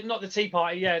 sorry, not the Tea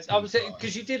Party. Yeah, I was,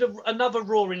 because you did another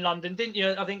Raw in London, didn't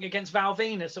you? I think against Val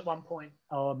Venus at one point.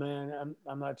 Oh man,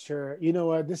 I'm not sure. You know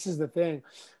what? This is the thing.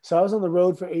 So I was on the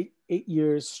road for eight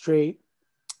years straight,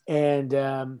 and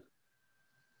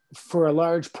for a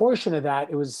large portion of that,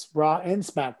 it was Raw and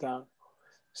SmackDown.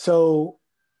 So,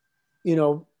 you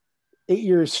know, 8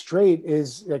 years straight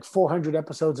is like 400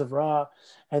 episodes of Raw,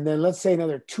 and then let's say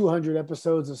another 200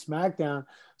 episodes of SmackDown.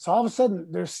 So all of a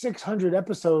sudden there's 600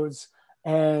 episodes,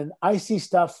 and I see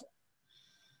stuff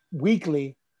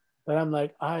weekly that I'm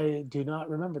like, I do not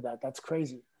remember that. That's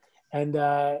crazy. And,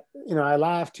 you know, I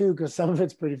laugh too, because some of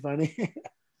it's pretty funny.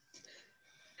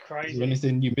 Crazy. Is there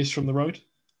anything you missed from the road?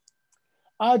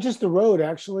 Just the road,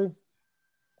 actually.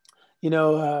 You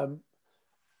know,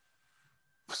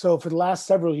 so for the last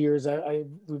several years,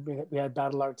 we had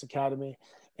Battle Arts Academy,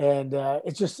 and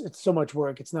it's so much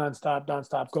work. It's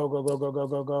nonstop,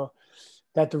 go.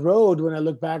 That the road, when I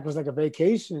look back, was like a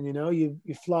vacation. You know, you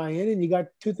fly in and you got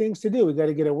two things to do. We got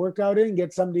to get a workout in,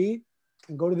 get something to eat,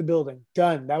 and go to the building.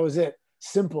 Done. That was it.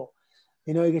 Simple.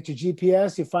 You know, you get your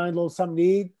GPS, you find a little something to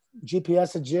eat,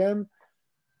 GPS a gym,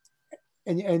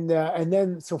 and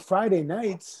then so Friday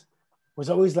nights was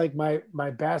always like my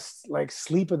best like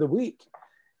sleep of the week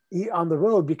on the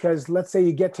road, because let's say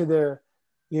you get to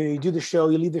you do the show,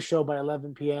 you leave the show by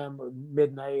 11 p.m. or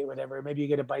midnight, whatever. Maybe you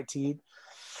get a bite to eat.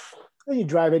 And you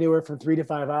drive anywhere from 3 to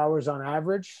 5 hours on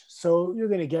average. So you're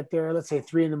going to get there, let's say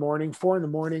 3 in the morning, 4 in the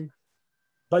morning,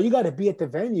 but you got to be at the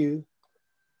venue.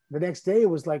 The next day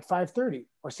was like 5:30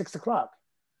 or 6 o'clock.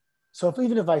 So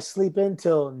even if I sleep in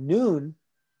till noon,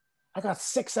 I got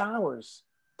 6 hours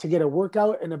to get a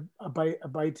workout and a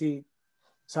bite to eat.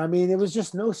 So, I mean, it was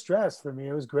just no stress for me.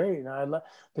 It was great. You know, I love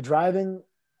the driving.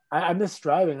 I miss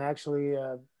driving, actually.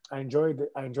 I enjoyed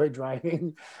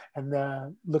driving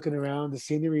and looking around the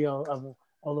scenery all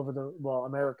over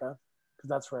America, because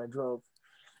that's where I drove.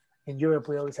 In Europe,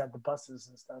 we always had the buses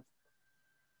and stuff.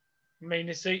 I mean,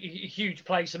 it's a huge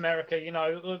place, America. You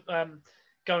know,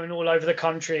 going all over the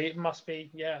country. It must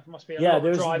be, yeah, must be a lot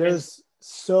of driving. There's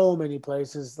so many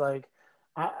places. Like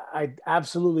I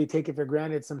absolutely take it for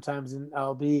granted sometimes, and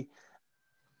I'll be,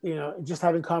 you know, just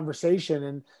having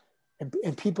conversation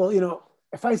and people, you know,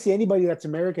 if I see anybody that's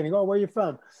American, I go, oh, where are you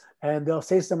from? And they'll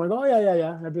say something like, oh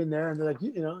yeah, I've been there. And they're like,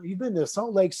 you know, you've been to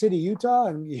Salt Lake City, Utah?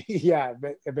 And yeah,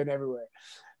 I've been everywhere.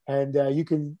 And you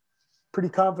can pretty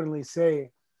confidently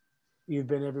say you've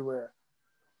been everywhere.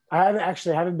 I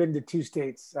haven't been to two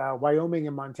states, Wyoming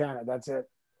and Montana. That's it.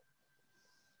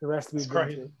 The rest we've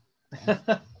been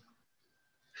to.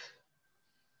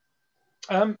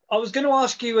 I was going to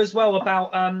ask you as well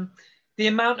about the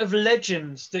amount of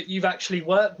legends that you've actually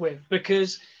worked with,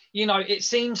 because, you know, it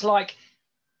seems like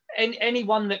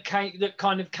anyone that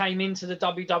kind of came into the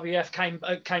WWF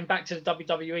came back to the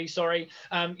WWE. Sorry,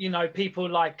 you know, people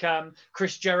like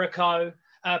Chris Jericho.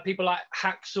 People like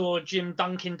Hacksaw Jim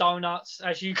Dunkin' Donuts,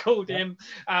 as you called him,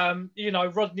 you know,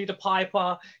 Rodney the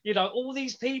Piper, you know, all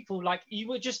these people, like, you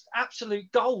were just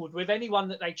absolute gold with anyone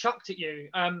that they chucked at you.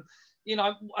 You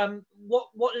know,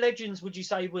 what legends would you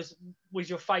say was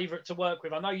your favorite to work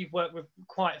with? I know you've worked with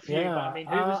quite a few, but I mean,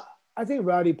 who was? I think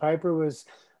Roddy Piper was,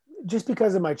 just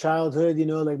because of my childhood, you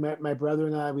know, like my brother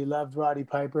and I, we loved Roddy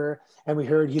Piper, and we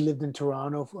heard he lived in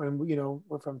Toronto, and, you know,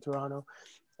 we're from Toronto.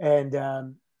 And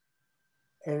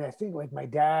I think like my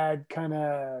dad kind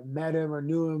of met him or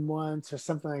knew him once or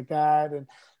something like that. And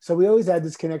so we always had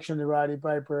this connection to Roddy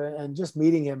Piper, and just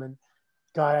meeting him. And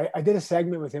God, I did a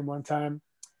segment with him one time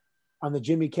on the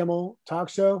Jimmy Kimmel talk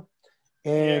show,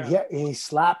 and he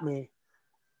slapped me.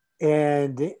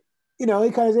 And, you know,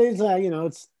 he kind of says, like, you know,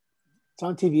 it's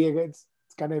on TV. It's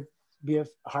got to be a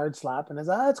hard slap. And I was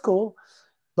like, that's cool.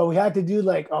 But we had to do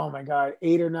like, oh my God,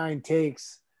 8 or 9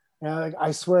 takes. And like,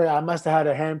 I swear I must have had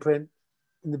a handprint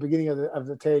in the beginning of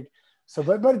the take. So,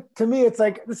 but to me, it's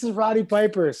like, this is Roddy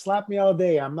Piper. Slap me all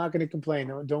day. I'm not going to complain.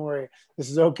 Don't worry. This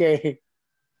is okay.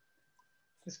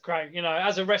 It's great. You know,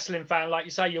 as a wrestling fan, like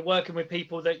you say, you're working with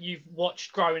people that you've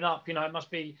watched growing up. You know, it must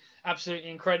be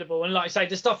absolutely incredible. And like I say,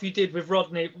 the stuff you did with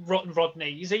Rodney,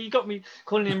 you see, you got me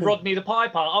calling him Rodney the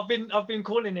Piper. I've been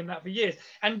calling him that for years.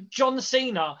 And John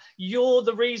Cena, you're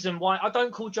the reason why I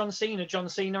don't call John Cena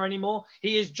anymore.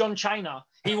 He is John Cena.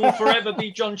 He will forever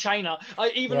be John Cena.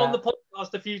 Even on the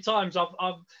podcast a few times,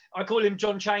 I call him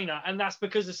John Cena, and that's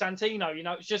because of Santino. You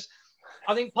know, it's just,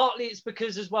 I think partly it's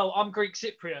because as well, I'm Greek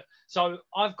Cypriot. So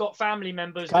I've got family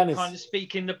members that kind of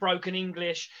speak in the broken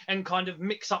English and kind of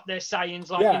mix up their sayings,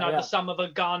 like, the sum of a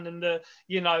gun and the,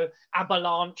 you know,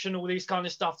 avalanche and all these kind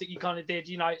of stuff that you kind of did,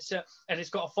 you know, and it's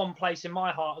got a fond place in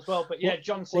my heart as well. But yeah,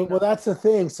 John Cena. Well, that's the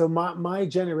thing. So my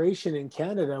generation in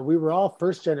Canada, we were all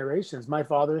first generations. My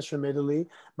father is from Italy.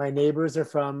 My neighbors are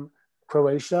from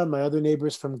Croatia. My other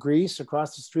neighbors from Greece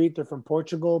across the street. They're from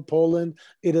Portugal, Poland,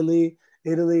 Italy,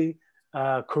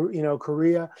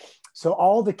 Korea. So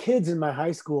all the kids in my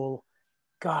high school,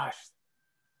 gosh,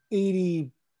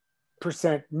 80%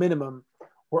 minimum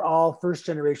were all first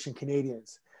generation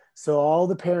Canadians. So all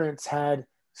the parents had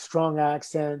strong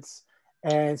accents.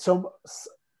 And so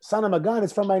son of a gun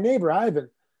is from my neighbor, Ivan.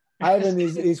 Ivan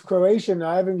is Croatian.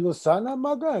 Ivan goes, son of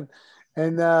a gun.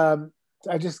 And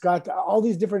I just got all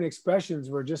these different expressions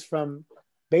were just from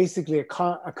basically a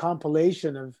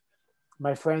compilation of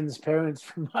my friends' parents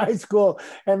from high school.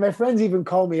 And my friends even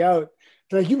call me out.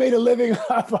 They're like, you made a living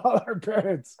off all our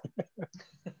parents.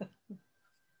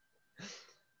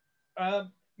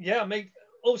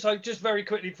 Also, just very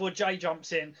quickly before Jay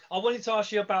jumps in, I wanted to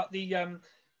ask you about the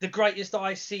greatest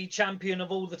IC champion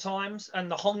of all the times and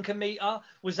the Honka meter.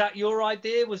 Was that your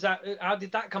idea? How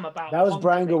did that come about? That was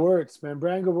Brian Gewirtz, man.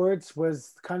 Brian Gewirtz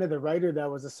was kind of the writer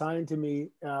that was assigned to me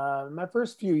my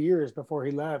first few years before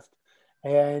he left.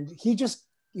 And he just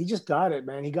got it,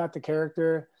 man. He got the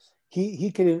character. He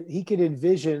could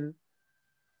envision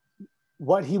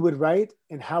what he would write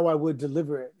and how I would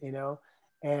deliver it, you know.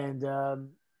 And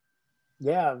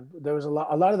there was a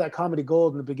lot of that comedy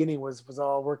gold in the beginning was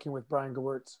all working with Brian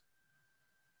Gewirtz.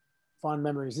 Fond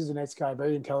memories. He's a nice guy,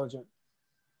 very intelligent.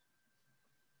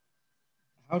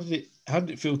 How did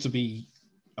it feel to be?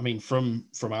 I mean, from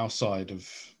our side of,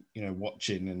 you know,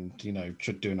 watching and, you know,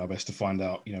 doing our best to find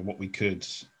out, you know, what we could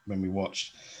when we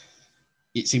watched.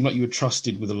 It seemed like you were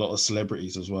trusted with a lot of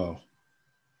celebrities as well.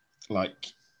 Like,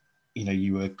 you know,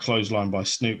 you were clotheslined by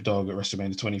Snoop Dogg at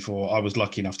WrestleMania 24. I was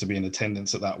lucky enough to be in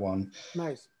attendance at that one.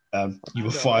 Nice. You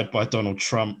were fired by Donald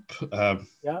Trump.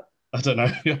 Yeah. I don't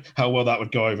know how well that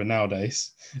would go over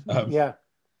nowadays.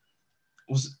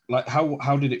 Was like,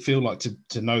 how did it feel like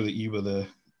to know that you were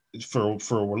for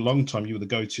a long time, you were the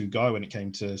go-to guy when it came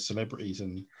to celebrities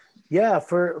and Yeah,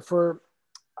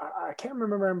 I can't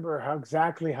remember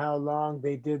how long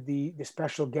they did the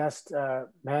special guest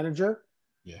manager.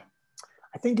 Yeah.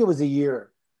 I think it was a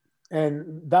year.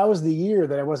 And that was the year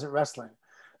that I wasn't wrestling.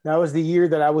 That was the year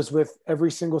that I was with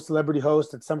every single celebrity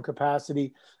host at some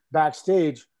capacity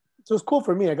backstage. So it was cool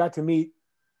for me. I got to meet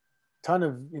a ton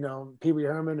of, Pee Wee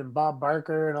Herman and Bob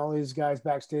Barker and all these guys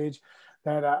backstage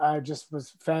that I just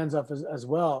was fans of as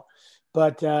well.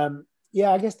 But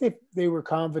yeah, I guess they were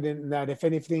confident in that if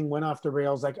anything went off the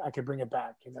rails, I could bring it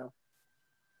back,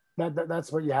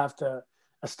 That's what you have to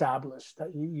establish,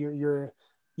 that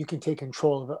you can take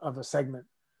control of a segment.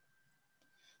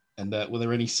 And were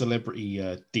there any celebrity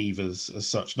divas as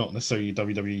such, not necessarily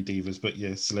WWE divas, but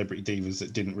celebrity divas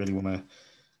that didn't really want to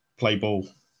play ball?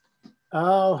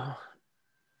 Oh,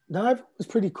 no, it was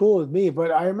pretty cool with me.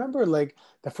 But I remember like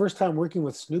the first time working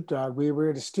with Snoop Dogg, we were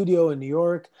at a studio in New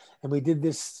York and we did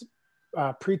this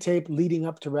pre-tape leading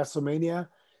up to WrestleMania.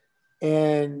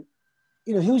 And,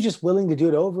 he was just willing to do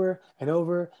it over and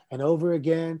over and over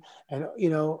again. And,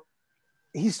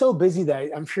 he's so busy that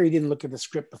I'm sure he didn't look at the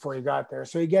script before he got there.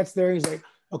 So he gets there. He's like,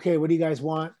 okay, what do you guys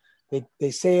want?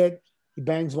 They say it. He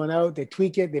bangs one out. They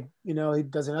tweak it. He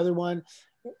does another one.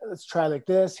 Let's try like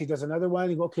this. He does another one.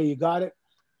 You go, okay, you got it.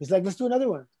 He's like, let's do another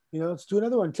one. Let's do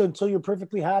another one until you're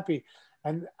perfectly happy.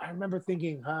 And I remember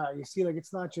thinking, you see, like,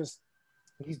 it's not just,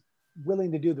 he's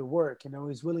willing to do the work,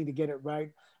 he's willing to get it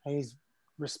right. And he's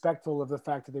respectful of the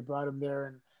fact that they brought him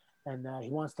there, and he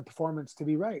wants the performance to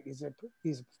be right. He's a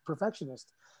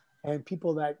perfectionist, and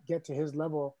people that get to his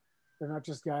level, they're not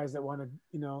just guys that want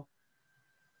to,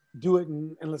 do it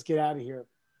and let's get out of here.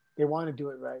 They want to do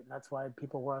it right. And that's why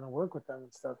people want to work with them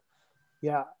and stuff.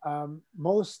 Yeah.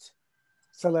 Most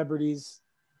celebrities,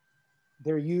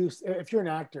 they're used, if you're an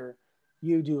actor,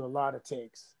 you do a lot of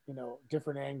takes,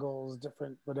 different angles,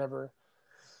 different whatever,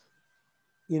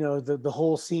 the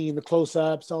whole scene, the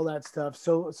close-ups, all that stuff.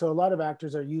 So a lot of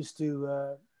actors are used to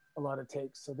a lot of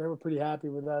takes. So they were pretty happy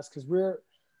with us because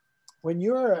when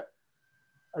you're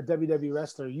a WWE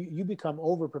wrestler, you become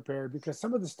over-prepared because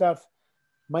some of the stuff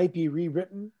might be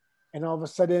rewritten, and all of a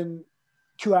sudden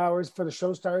 2 hours for the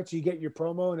show starts, you get your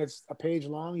promo and it's a page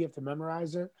long, you have to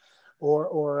memorize it,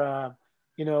 or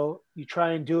you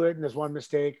try and do it and there's one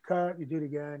mistake, cut, you do it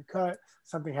again, cut,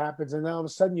 something happens, and then all of a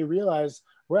sudden you realize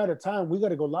we're out of time, we got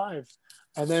to go live.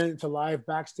 And then it's a live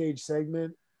backstage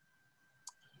segment,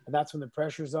 and that's when the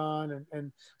pressure's on.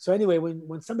 And so anyway,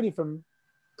 when somebody from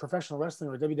professional wrestling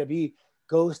or WWE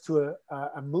goes to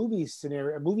a movie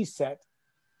scenario, a movie set,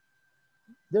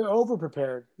 they're over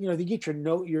prepared. They get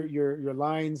your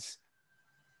lines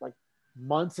like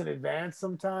months in advance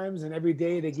sometimes, and every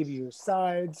day they give you your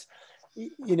sides,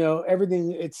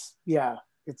 everything. It's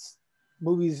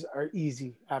movies are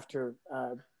easy after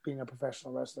being a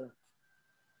professional wrestler.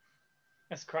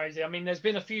 That's crazy. I mean, there's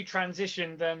been a few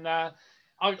transitions, and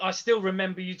I still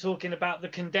remember you talking about The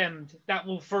Condemned. That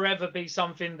will forever be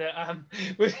something that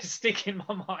will stick in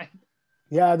my mind.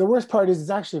 Yeah, the worst part is it's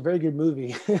actually a very good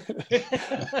movie,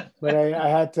 but I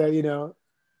had to,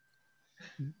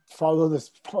 follow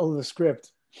the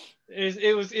script.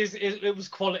 It was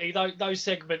quality. Those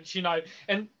segments,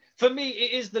 and for me,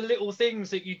 it is the little things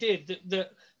that you did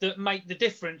that make the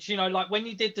difference. Like when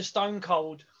you did the Stone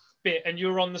Cold bit and you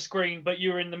were on the screen, but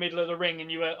you were in the middle of the ring and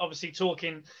you were obviously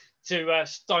talking to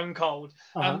Stone Cold.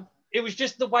 Uh-huh. It was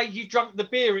just the way you drank the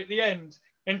beer at the end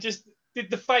and just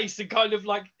did the face and kind of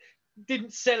like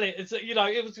didn't sell it.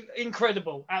 It was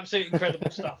incredible, absolutely incredible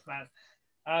stuff,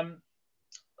 man.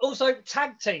 Also,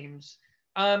 tag teams.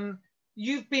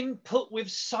 You've been put with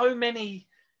so many,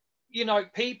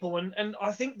 people, and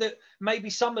I think that maybe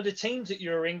some of the teams that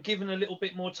you're in, given a little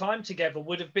bit more time together,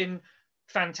 would have been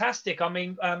fantastic. I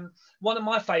mean, one of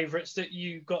my favorites that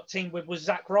you got teamed with was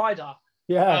Zack Ryder.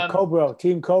 Yeah, Cobra,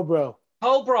 Team Cobra.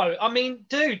 Cobra. I mean,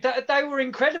 dude, they were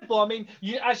incredible. I mean,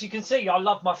 as you can see, I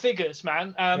love my figures,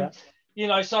 man.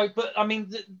 But I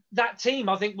mean, that team,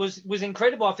 I think, was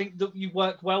incredible. I think that you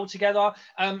worked well together.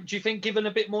 Do you think, given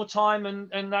a bit more time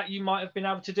and that you might have been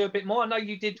able to do a bit more? I know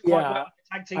you did quite well at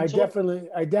the tag team tour.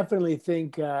 I definitely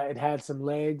think it had some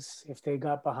legs if they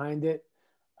got behind it.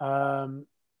 I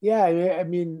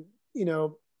mean,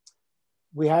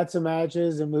 we had some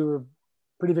matches and we were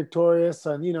pretty victorious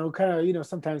on, kind of,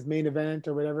 sometimes main event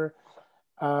or whatever.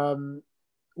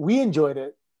 We enjoyed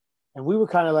it. And we were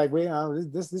kind of like, wait,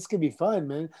 this could be fun,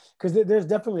 man. Because there's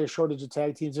definitely a shortage of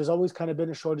tag teams. There's always kind of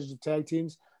been a shortage of tag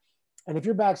teams. And if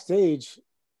you're backstage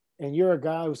and you're a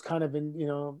guy who's kind of in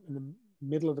the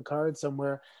middle of the card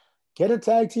somewhere, get a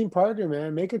tag team partner,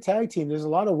 man. Make a tag team. There's a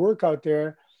lot of work out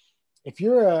there. If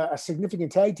you're a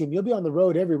significant tag team, you'll be on the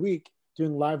road every week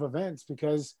doing live events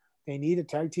because they need a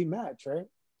tag team match, right?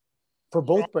 For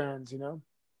both brands, you know.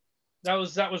 That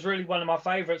was really one of my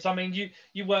favorites. I mean,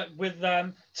 you worked with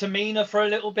Tamina for a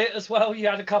little bit as well. You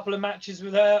had a couple of matches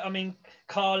with her. I mean,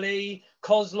 Carly,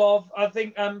 Kozlov. I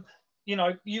think you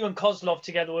know, you and Kozlov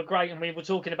together were great, and we were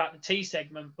talking about the T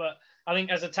segment. But I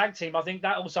think as a tag team, I think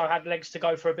that also had legs to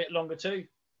go for a bit longer too.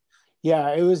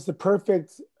 Yeah, it was the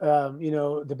perfect, you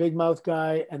know, the big mouth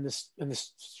guy and the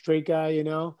straight guy, you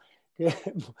know.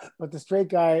 But the straight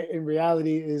guy in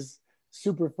reality is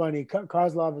super funny.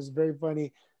 Kozlov is very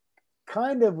funny,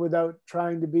 kind of without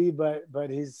trying to be,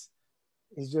 but he's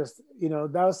just, you know,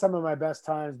 that was some of my best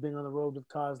times being on the road with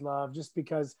Kozlov, just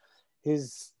because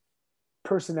his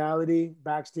personality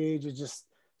backstage is just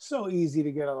so easy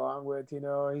to get along with. You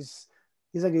know,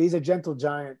 he's a gentle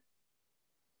giant.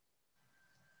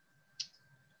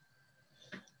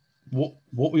 What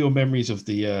were your memories of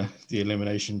the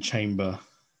Elimination Chamber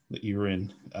that you were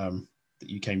in? That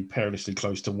you came perilously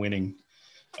close to winning.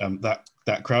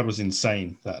 That crowd was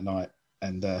insane that night.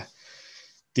 And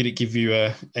did it give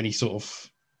you any sort of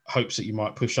hopes that you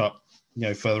might push up, you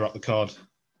know, further up the card?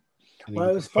 Well,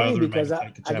 it was funny because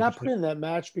I got put in that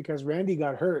match because Randy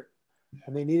got hurt,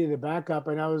 and they needed a backup,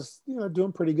 and I was, you know,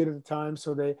 doing pretty good at the time.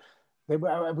 So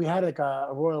we had like a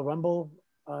Royal Rumble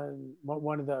on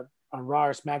one of the on Raw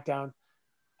or SmackDown,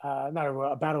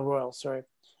 a Battle Royal, sorry,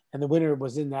 and the winner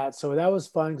was in that. So that was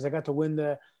fun because I got to win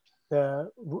the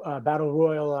Battle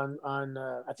Royal on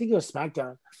I think it was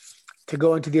SmackDown, to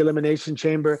go into the Elimination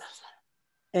Chamber.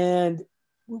 And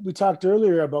we talked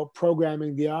earlier about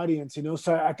programming the audience, you know.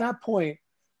 So at that point,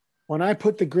 when I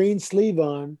put the green sleeve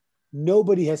on,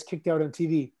 nobody has kicked out on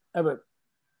TV ever.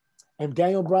 And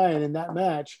Daniel Bryan in that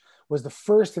match was the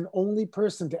first and only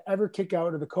person to ever kick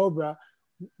out of the Cobra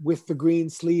with the green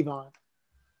sleeve on.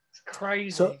 It's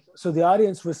crazy. So the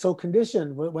audience was so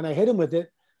conditioned. When I hit him with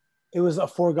it, it was a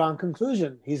foregone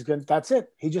conclusion. He's good. That's it.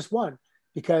 He just won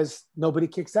because nobody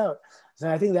kicks out. So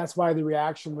I think that's why the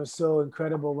reaction was so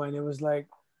incredible when it was like,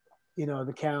 you know,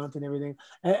 the count and everything.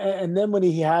 And then when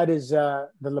he had his the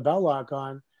label lock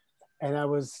on, and I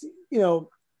was, you know,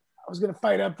 I was going to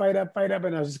fight up,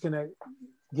 and I was just going to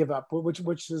give up,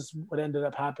 which is what ended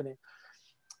up happening.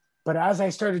 But as I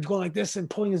started going like this and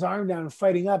pulling his arm down and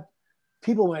fighting up,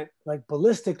 people went like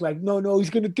ballistic, like, no, he's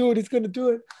going to do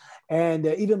it. And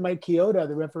even Mike Chioda,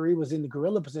 the referee, was in the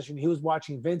gorilla position. He was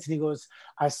watching Vince, and he goes,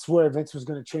 I swear Vince was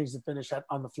going to change the finish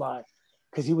on the fly,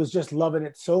 because he was just loving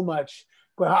it so much.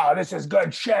 Going, oh, this is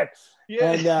good shit.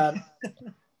 Yeah.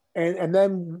 And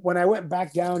then when I went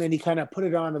back down and he kind of put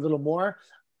it on a little more,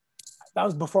 that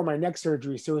was before my neck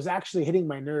surgery. So it was actually hitting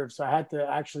my nerves. So I had to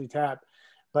actually tap.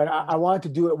 But I wanted to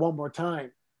do it one more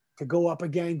time, to go up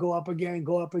again.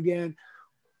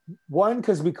 One,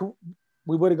 because we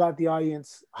would have got the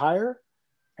audience higher.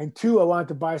 And two, I wanted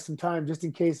to buy some time just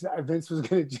in case Vince was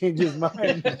going to change his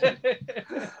mind.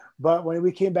 But when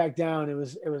we came back down, it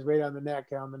was right on the neck,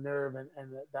 on the nerve, and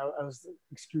that was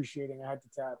excruciating. I had to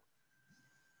tap.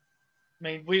 I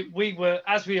mean, we were,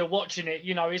 as we were watching it,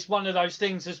 you know, it's one of those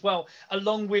things as well,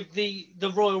 along with the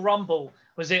Royal Rumble.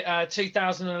 Was it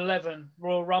 2011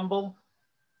 Royal Rumble?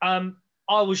 I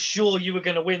was sure you were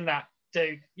going to win that,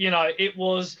 dude. You know, it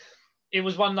was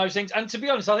one of those things. And to be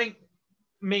honest, I think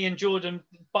me and Jordan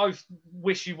both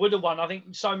wish you would have won. I think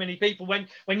so many people, when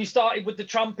you started with the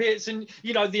trumpets and,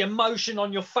 you know, the emotion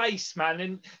on your face, man.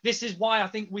 And this is why I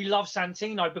think we love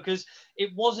Santino, because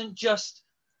it wasn't just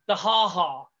the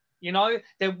ha-ha, you know,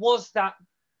 there was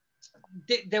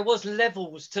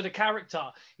levels to the character,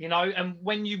 you know. And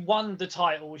when you won the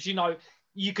titles, you know,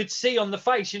 you could see on the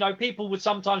face, you know, people would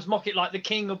sometimes mock it, like the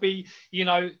King would be, you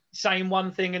know, saying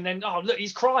one thing and then, oh, look,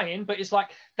 he's crying. But it's like,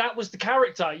 that was the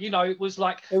character, you know. It was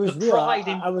like, it was real.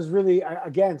 I was really,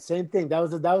 again, same thing. That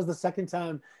was the second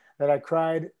time that I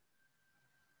cried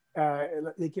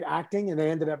like acting, and I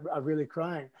ended up really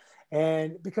crying.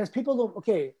 And because people don't,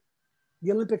 okay,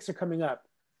 the Olympics are coming up.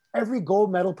 Every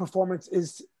gold medal performance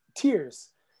is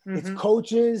tears. Mm-hmm. It's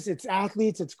coaches, it's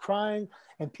athletes, it's crying,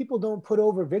 and people don't put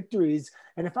over victories.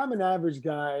 And if I'm an average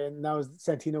guy, and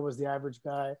Santino was the average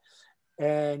guy,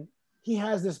 and he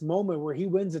has this moment where he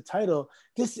wins a title,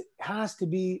 this has to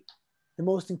be the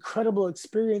most incredible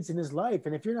experience in his life.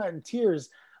 And if you're not in tears,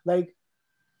 like,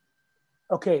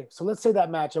 okay, so let's say that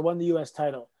match, I won the US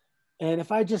title. And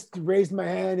if I just raised my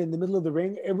hand in the middle of the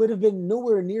ring, it would have been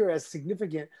nowhere near as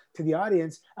significant to the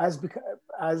audience as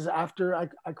after I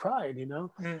cried, you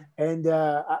know? Mm. And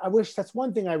I wish, that's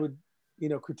one thing I would, you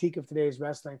know, critique of today's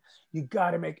wrestling. You got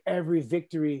to make every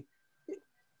victory.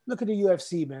 Look at the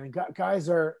UFC, man. Guys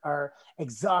are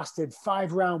exhausted,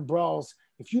 5-round brawls.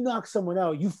 If you knock someone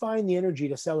out, you find the energy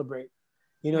to celebrate.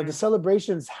 You know, the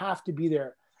celebrations have to be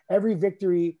there. Every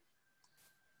victory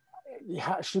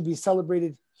should be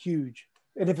celebrated huge.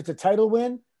 And if it's a title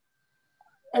win,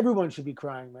 everyone should be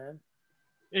crying, man.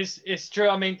 It's true.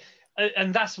 I mean,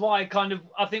 and that's why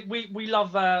I think we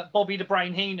love Bobby the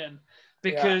Brain Heenan,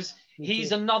 because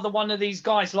he's another one of these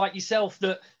guys like yourself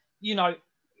that, you know,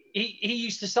 he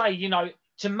used to say, you know,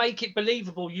 to make it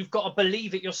believable, you've got to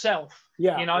believe it yourself.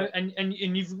 Yeah. You know, and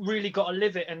you've really got to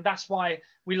live it. And that's why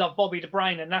we love Bobby the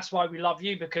Brain, and that's why we love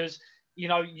you, because, you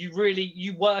know, you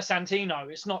were Santino.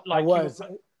 It's not like I was.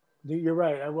 You're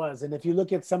right. I was. And if you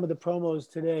look at some of the promos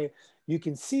today, you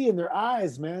can see in their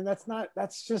eyes, man,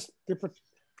 that's just different.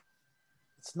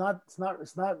 It's not,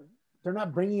 they're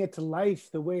not bringing it to life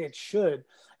the way it should.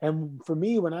 And for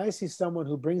me, when I see someone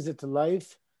who brings it to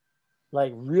life,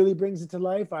 like really brings it to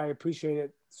life, I appreciate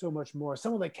it so much more.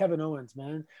 Someone like Kevin Owens,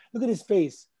 man, look at his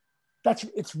face.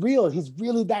 It's real. He's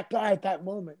really that guy at that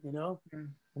moment, you know? And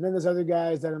then there's other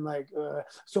guys that I'm like,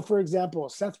 so for example,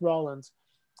 Seth Rollins,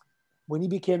 when he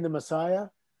became the Messiah,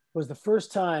 was the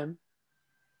first time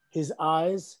his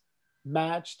eyes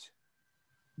matched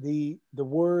the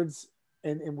words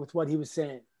and with what he was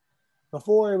saying.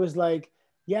 Before it was like,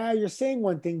 yeah, you're saying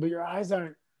one thing, but your eyes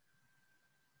aren't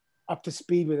up to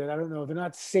speed with it. I don't know. They're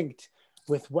not synced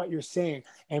with what you're saying.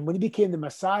 And when he became the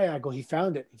Messiah, I go, he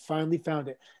found it. He finally found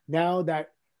it. Now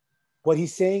that what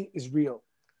he's saying is real.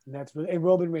 And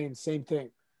Roman Reigns, same thing.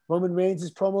 Roman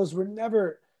Reigns' promos were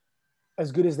never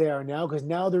as good as they are now, because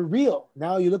now they're real.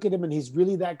 Now you look at him and he's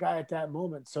really that guy at that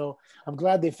moment. So I'm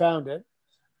glad they found it.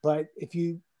 But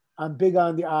I'm big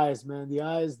on the eyes, man. The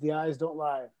eyes don't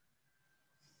lie.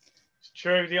 It's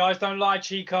true. The eyes don't lie,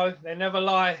 Chico. They never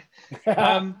lie.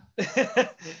 Yeah,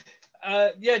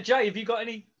 Jay, have you got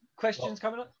any questions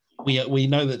coming up? We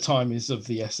know that time is of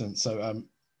the essence. So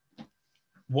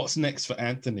what's next for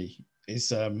Anthony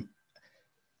is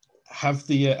have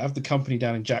the company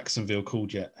down in Jacksonville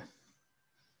called yet?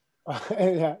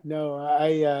 No,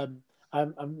 I'm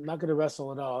not going to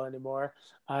wrestle at all anymore.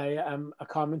 I am a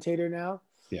commentator now.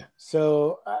 Yeah.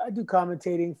 So I do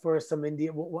commentating for some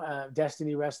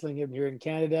Destiny Wrestling here in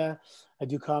Canada. I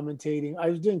do commentating. I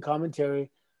was doing commentary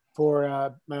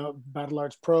for my Battle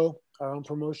Arts Pro, our own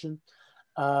promotion.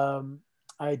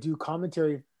 I do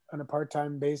commentary on a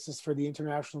part-time basis for the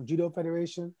International Judo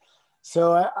Federation.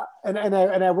 So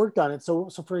I worked on it. So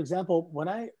for example, when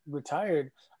I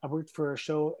retired, I worked for a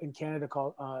show in Canada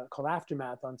called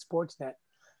Aftermath on Sportsnet,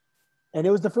 and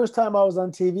it was the first time I was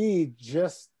on TV,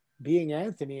 just being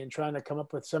Anthony and trying to come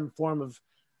up with some form of,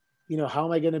 you know, how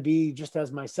am I going to be just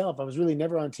as myself? I was really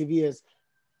never on TV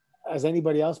as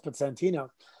anybody else but Santino.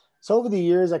 So over the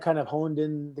years, I kind of honed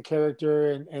in the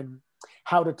character and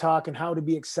how to talk and how to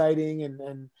be exciting,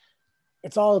 and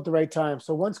it's all at the right time.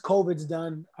 So once COVID's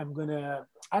done, I'm going to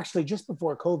actually, just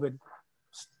before COVID,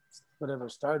 whatever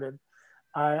started,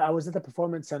 I was at the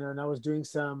Performance Center and I was doing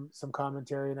some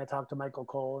commentary, and I talked to Michael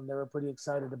Cole and they were pretty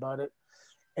excited about it.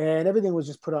 And everything was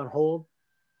just put on hold.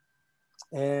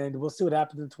 And we'll see what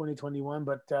happens in 2021,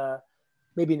 but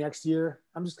maybe next year.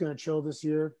 I'm just going to chill this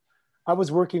year. I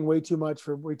was working way too much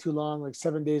for way too long, like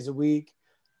 7 days a week.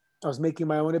 I was making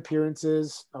my own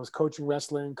appearances. I was coaching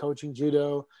wrestling, coaching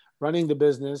judo, running the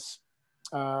business,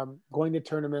 going to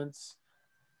tournaments,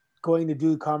 going to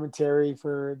do commentary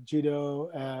for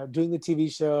judo, doing the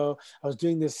TV show. I was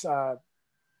doing this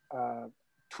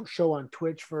show on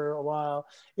Twitch for a while.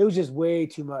 It was just way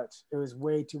too much. It was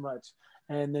way too much.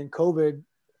 And then COVID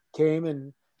came,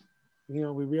 and, you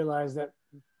know, we realized that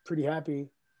pretty happy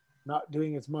not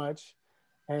doing as much.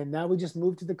 And now we just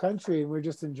moved to the country and we're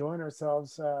just enjoying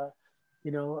ourselves.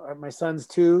 You know, my son's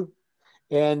 2,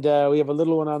 and we have a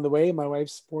little one on the way. My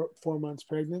wife's 4 months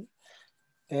pregnant.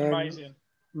 And amazing.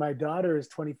 My daughter is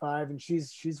 25 and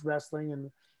she's wrestling, and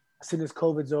as soon as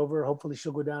COVID's over, hopefully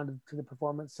she'll go down to the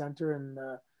Performance Center and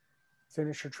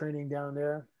finish her training down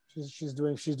there. She's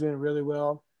doing really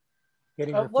well.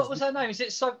 What was her name? Is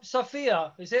it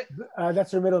Sophia? Is it?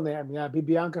 That's her middle name. Yeah,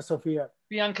 Bianca Sophia.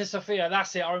 Bianca Sophia.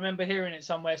 That's it. I remember hearing it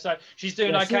somewhere. So she's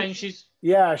doing okay, and she's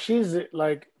a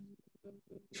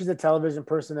television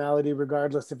personality,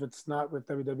 regardless if it's not with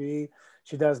WWE.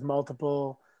 She does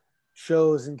multiple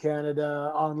shows in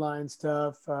Canada, online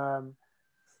stuff.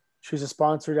 She's a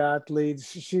sponsored athlete.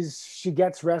 She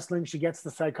gets wrestling. She gets the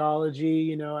psychology.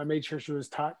 You know, I made sure she was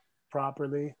taught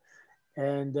properly,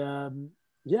 and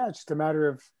yeah, it's just a matter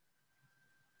of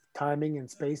timing and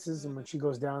spaces. And when she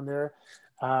goes down there,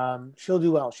 she'll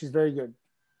do well. She's very good.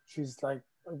 She's like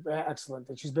excellent,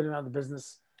 and she's been around the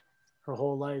business her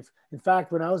whole life. In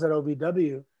fact, when I was at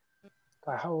OVW,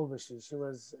 how old was she? She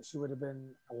would have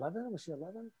been 11. Was she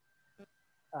 11?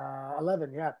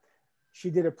 11, yeah. she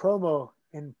did a promo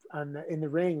in the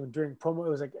ring during promo. It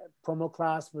was like promo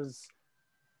class was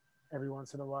every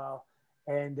once in a while,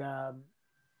 and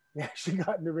yeah, she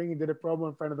got in the ring and did a promo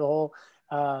in front of the whole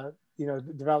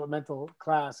developmental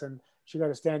class, and she got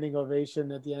a standing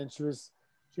ovation at the end. She's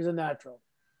a natural.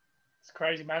 It's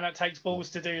crazy, man. That takes balls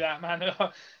to do that, man.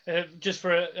 Just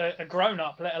for a grown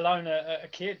up, let alone a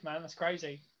kid, man. That's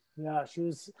crazy. Yeah,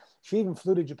 she even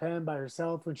flew to Japan by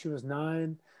herself when she was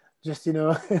 9, just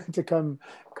to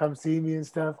come see me and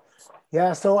stuff.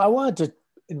 Yeah, so I wanted to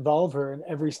involve her in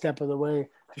every step of the way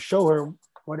to show her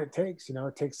what it takes.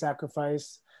 It takes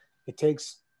sacrifice, it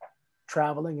takes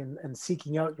traveling and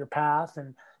seeking out your path,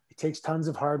 and it takes tons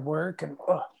of hard work. And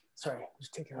sorry, I'm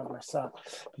just taking out my sock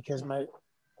because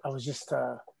I was just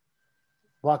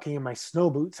walking in my snow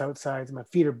boots outside, and my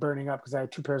feet are burning up because I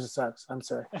had 2 pairs of socks. I'm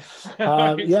sorry.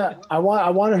 Yeah, I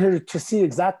wanted her to see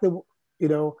exactly,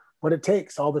 what it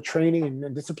takes, all the training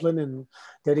and discipline and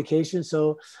dedication.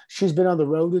 So she's been on the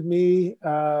road with me.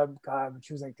 God, when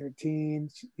she was like 13,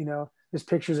 there's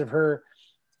pictures of her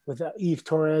with Eve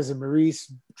Torres and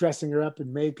Maurice dressing her up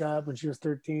in makeup when she was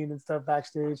 13 and stuff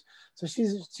backstage. So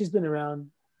she's been around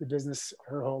the business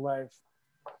her whole life.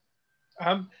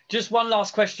 Just one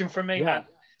last question from me, man.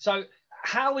 So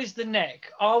how is the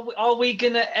neck? Are we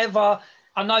gonna ever,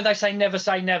 I know they say never,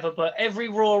 but every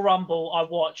Royal Rumble I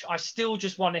watch, I still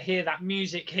just want to hear that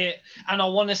music hit and I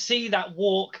want to see that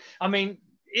walk. I mean,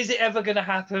 is it ever going to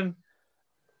happen?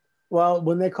 Well,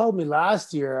 when they called me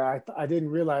last year, I didn't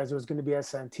realize it was going to be at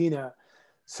Santina.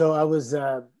 So I was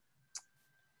I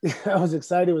was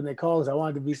excited when they called because I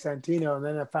wanted to be Santino. And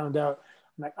then I found out,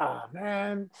 I'm like,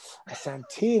 man, a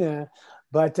Santina.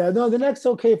 But no, the neck's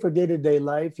okay for day-to-day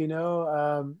life,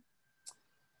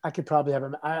 I could probably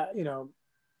have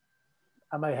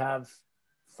I might have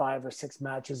 5 or 6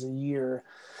 matches a year.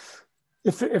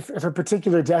 If a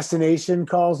particular destination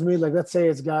calls me, like let's say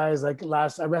it's guys like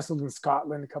I wrestled in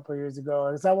Scotland a couple of years ago,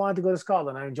 and I wanted to go to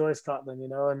Scotland. I enjoy Scotland,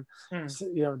 and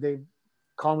they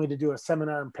call me to do a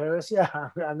seminar in Paris. Yeah,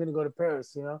 I'm going to go to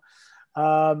Paris,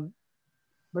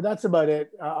 but that's about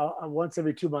it. Once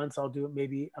every 2 months, I'll do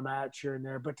maybe a match here and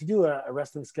there. But to do a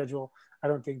wrestling schedule, I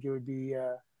don't think it would be.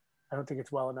 I don't think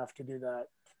it's well enough to do that.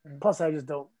 Plus, I just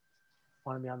don't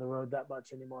want to be on the road that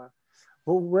much anymore.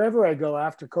 But wherever I go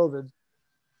after COVID,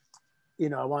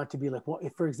 I want it to be like,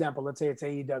 if, for example, let's say it's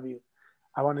AEW.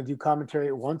 I want to do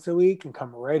commentary once a week and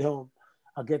come right home.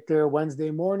 I'll get there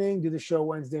Wednesday morning, do the show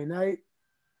Wednesday night,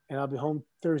 and I'll be home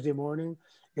Thursday morning.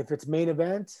 If it's main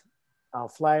event, I'll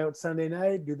fly out Sunday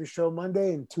night, do the show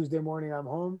Monday, and Tuesday morning I'm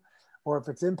home. Or if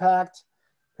it's Impact,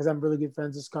 because I'm really good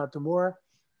friends with Scott D'Amore,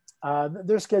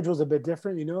 their schedule's a bit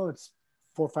different. It's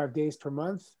 4 or 5 days per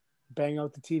month, bang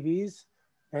out the TVs,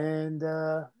 and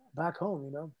back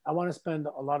home. I want to spend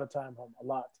a lot of time home, a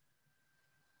lot.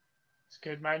 It's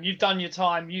good, man. You've done your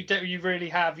time. You really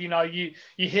have. You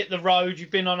hit the road.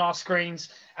 You've been on our screens,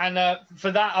 and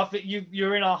for that, I think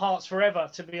you're in our hearts forever.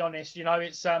 To be honest,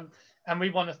 it's and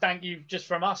we want to thank you just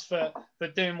from us for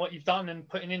doing what you've done and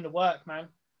putting in the work, man.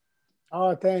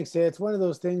 Oh, thanks. It's one of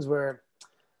those things where,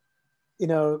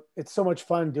 it's so much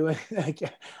fun doing. I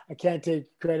can't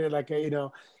take credit. Like,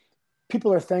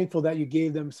 people are thankful that you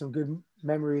gave them some good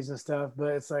memories and stuff,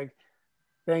 but it's like,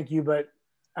 thank you, but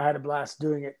I had a blast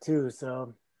doing it too.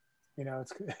 So,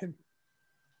 it's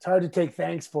hard to take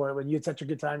thanks for it when you had such a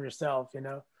good time yourself.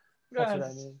 That's what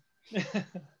I mean.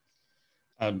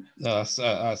 No, that's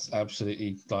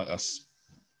absolutely that's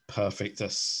perfect.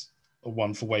 That's a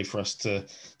wonderful way for us to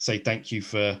say thank you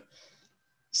for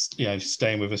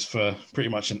staying with us for pretty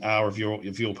much an hour of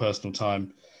your personal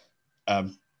time.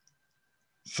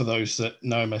 For those that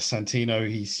know him as Santino,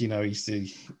 he's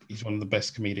one of the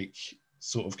best comedic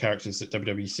sort of characters that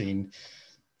WWE's seen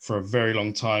for a very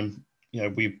long time.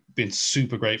 We've been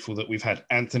super grateful that we've had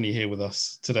Anthony here with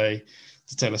us today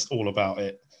to tell us all about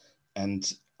it,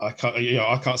 and I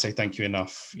can't say thank you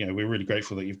enough. We're really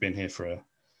grateful that you've been here for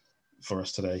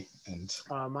us today. And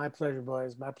my pleasure,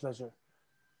 boys. My pleasure.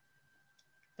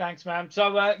 Thanks, man.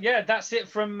 So that's it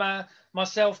from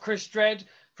myself, Chris Dredd,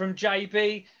 from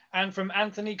JB, and from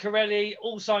Anthony Corelli,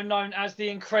 also known as the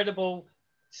incredible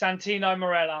Santino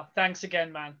Marella. Thanks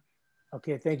again, man.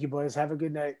 Okay, thank you, boys. Have a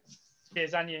good night.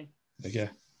 Cheers, and you. Okay.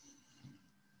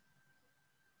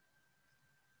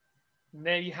 And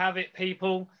there you have it,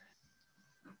 people.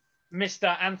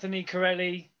 Mr. Anthony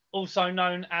Corelli, also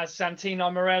known as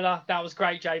Santino Marella. That was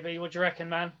great, JB. What do you reckon,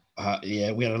 man?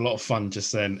 Yeah, we had a lot of fun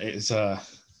just then. It's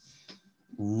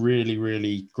really,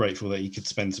 really grateful that you could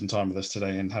spend some time with us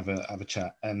today and have a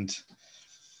chat. And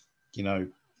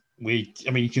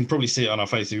I mean, you can probably see it on our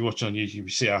face. If you watch on YouTube, you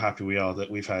see how happy we are that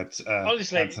we've had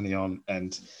Honestly, Anthony on.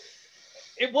 And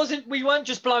we weren't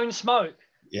just blowing smoke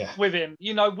with him.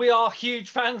 You know, we are huge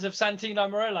fans of Santino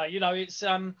Marella. You know, it's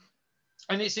and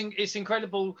it's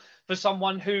incredible for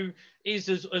someone who is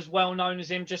as well known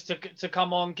as him just to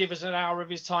come on, give us an hour of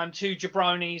his time, 2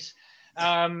 jabronis.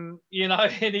 You know,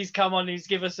 and he's come on, he's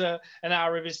give us an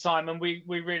hour of his time, and we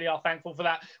really are thankful for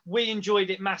that. We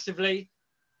enjoyed it massively,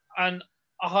 and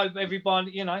I hope everyone,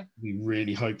 you know, we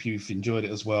really hope you've enjoyed it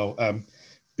as well.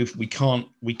 We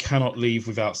cannot leave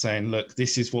without saying, look,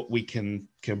 this is what we can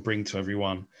bring to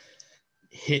everyone.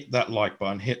 Hit that like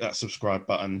button, hit that subscribe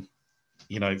button.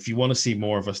 You know, if you want to see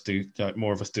more of us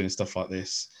doing stuff like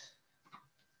this,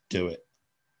 do it.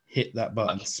 Hit that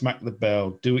button, smack the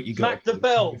bell, do what you got. Smack the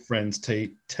bell. Tell your friends,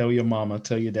 tell your mama,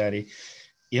 tell your daddy,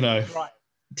 you know, right.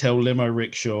 Tell Limo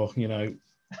Rickshaw, you know,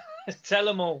 tell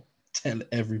them all. Tell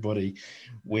everybody.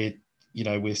 We're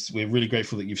really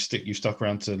grateful that you've stuck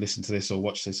around to listen to this or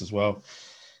watch this as well.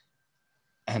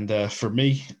 And for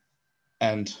me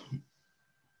and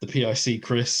the PIC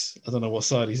Chris, I don't know what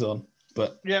side he's on,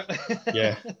 but yeah.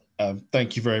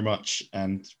 Thank you very much,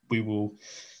 and we will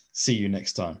see you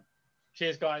next time.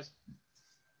 Cheers, guys.